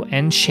 review,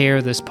 and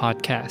share this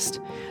podcast.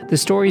 The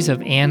stories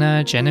of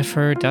Anna,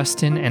 Jennifer,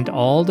 Dustin, and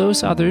all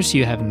those others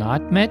you have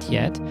not met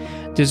yet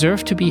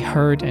deserve to be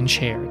heard and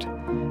shared.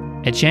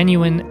 A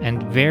genuine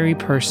and very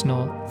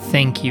personal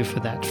thank you for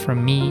that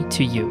from me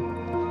to you.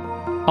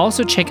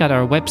 Also check out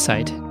our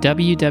website,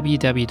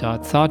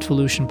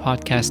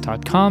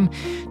 www.thoughtvolutionpodcast.com,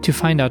 to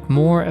find out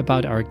more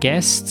about our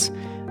guests.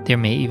 There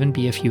may even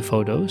be a few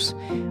photos.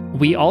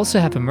 We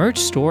also have a merch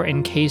store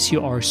in case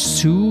you are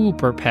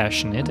super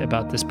passionate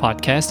about this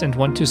podcast and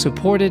want to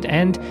support it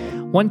and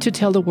want to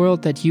tell the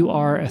world that you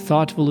are a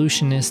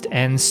Thoughtvolutionist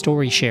and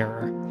story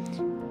sharer.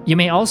 You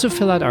may also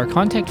fill out our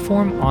contact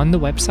form on the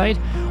website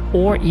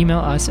or email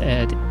us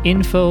at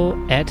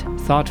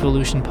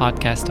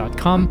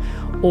info@thoughtvolutionpodcast.com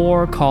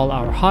or call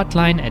our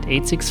hotline at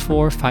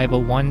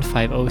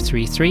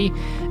 864-501-5033.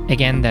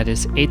 Again, that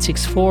is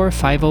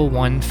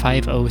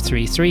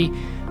 864-501-5033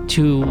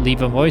 to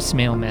leave a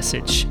voicemail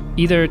message,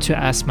 either to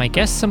ask my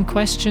guests some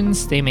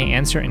questions they may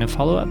answer in a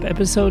follow-up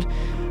episode,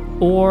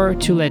 or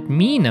to let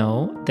me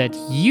know that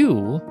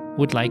you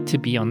would like to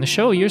be on the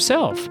show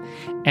yourself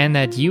and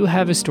that you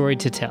have a story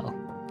to tell.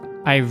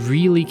 I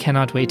really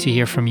cannot wait to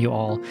hear from you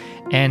all.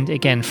 And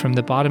again, from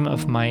the bottom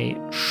of my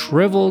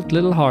shriveled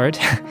little heart,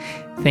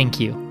 thank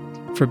you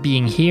for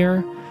being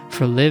here,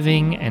 for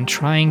living and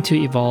trying to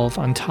evolve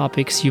on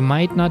topics you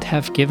might not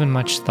have given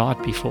much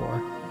thought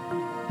before.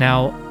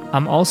 Now,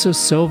 I'm also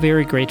so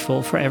very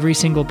grateful for every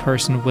single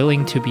person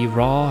willing to be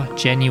raw,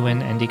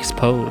 genuine, and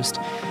exposed,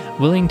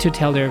 willing to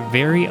tell their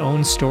very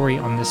own story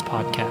on this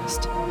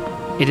podcast.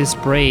 It is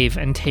brave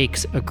and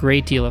takes a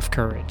great deal of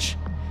courage.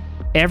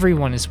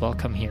 Everyone is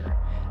welcome here.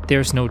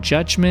 There's no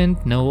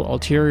judgment, no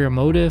ulterior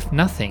motive,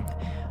 nothing.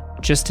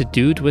 Just a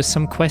dude with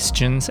some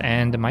questions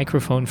and a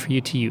microphone for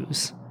you to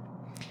use.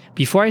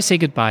 Before I say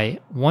goodbye,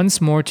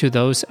 once more to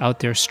those out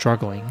there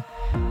struggling,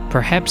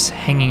 perhaps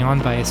hanging on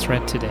by a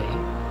thread today.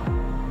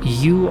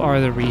 You are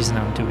the reason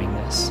I'm doing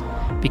this,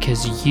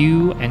 because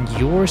you and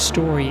your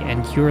story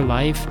and your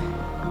life,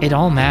 it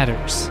all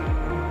matters.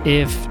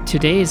 If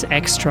today is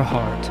extra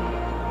hard,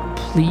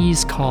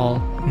 please call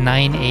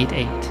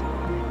 988.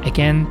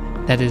 Again,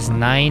 that is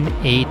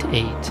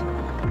 988.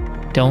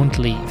 Don't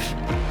leave.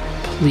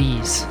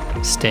 Please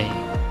stay.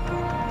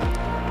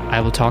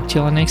 I will talk to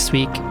you all next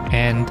week,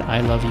 and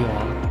I love you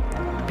all.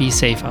 Be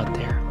safe out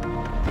there.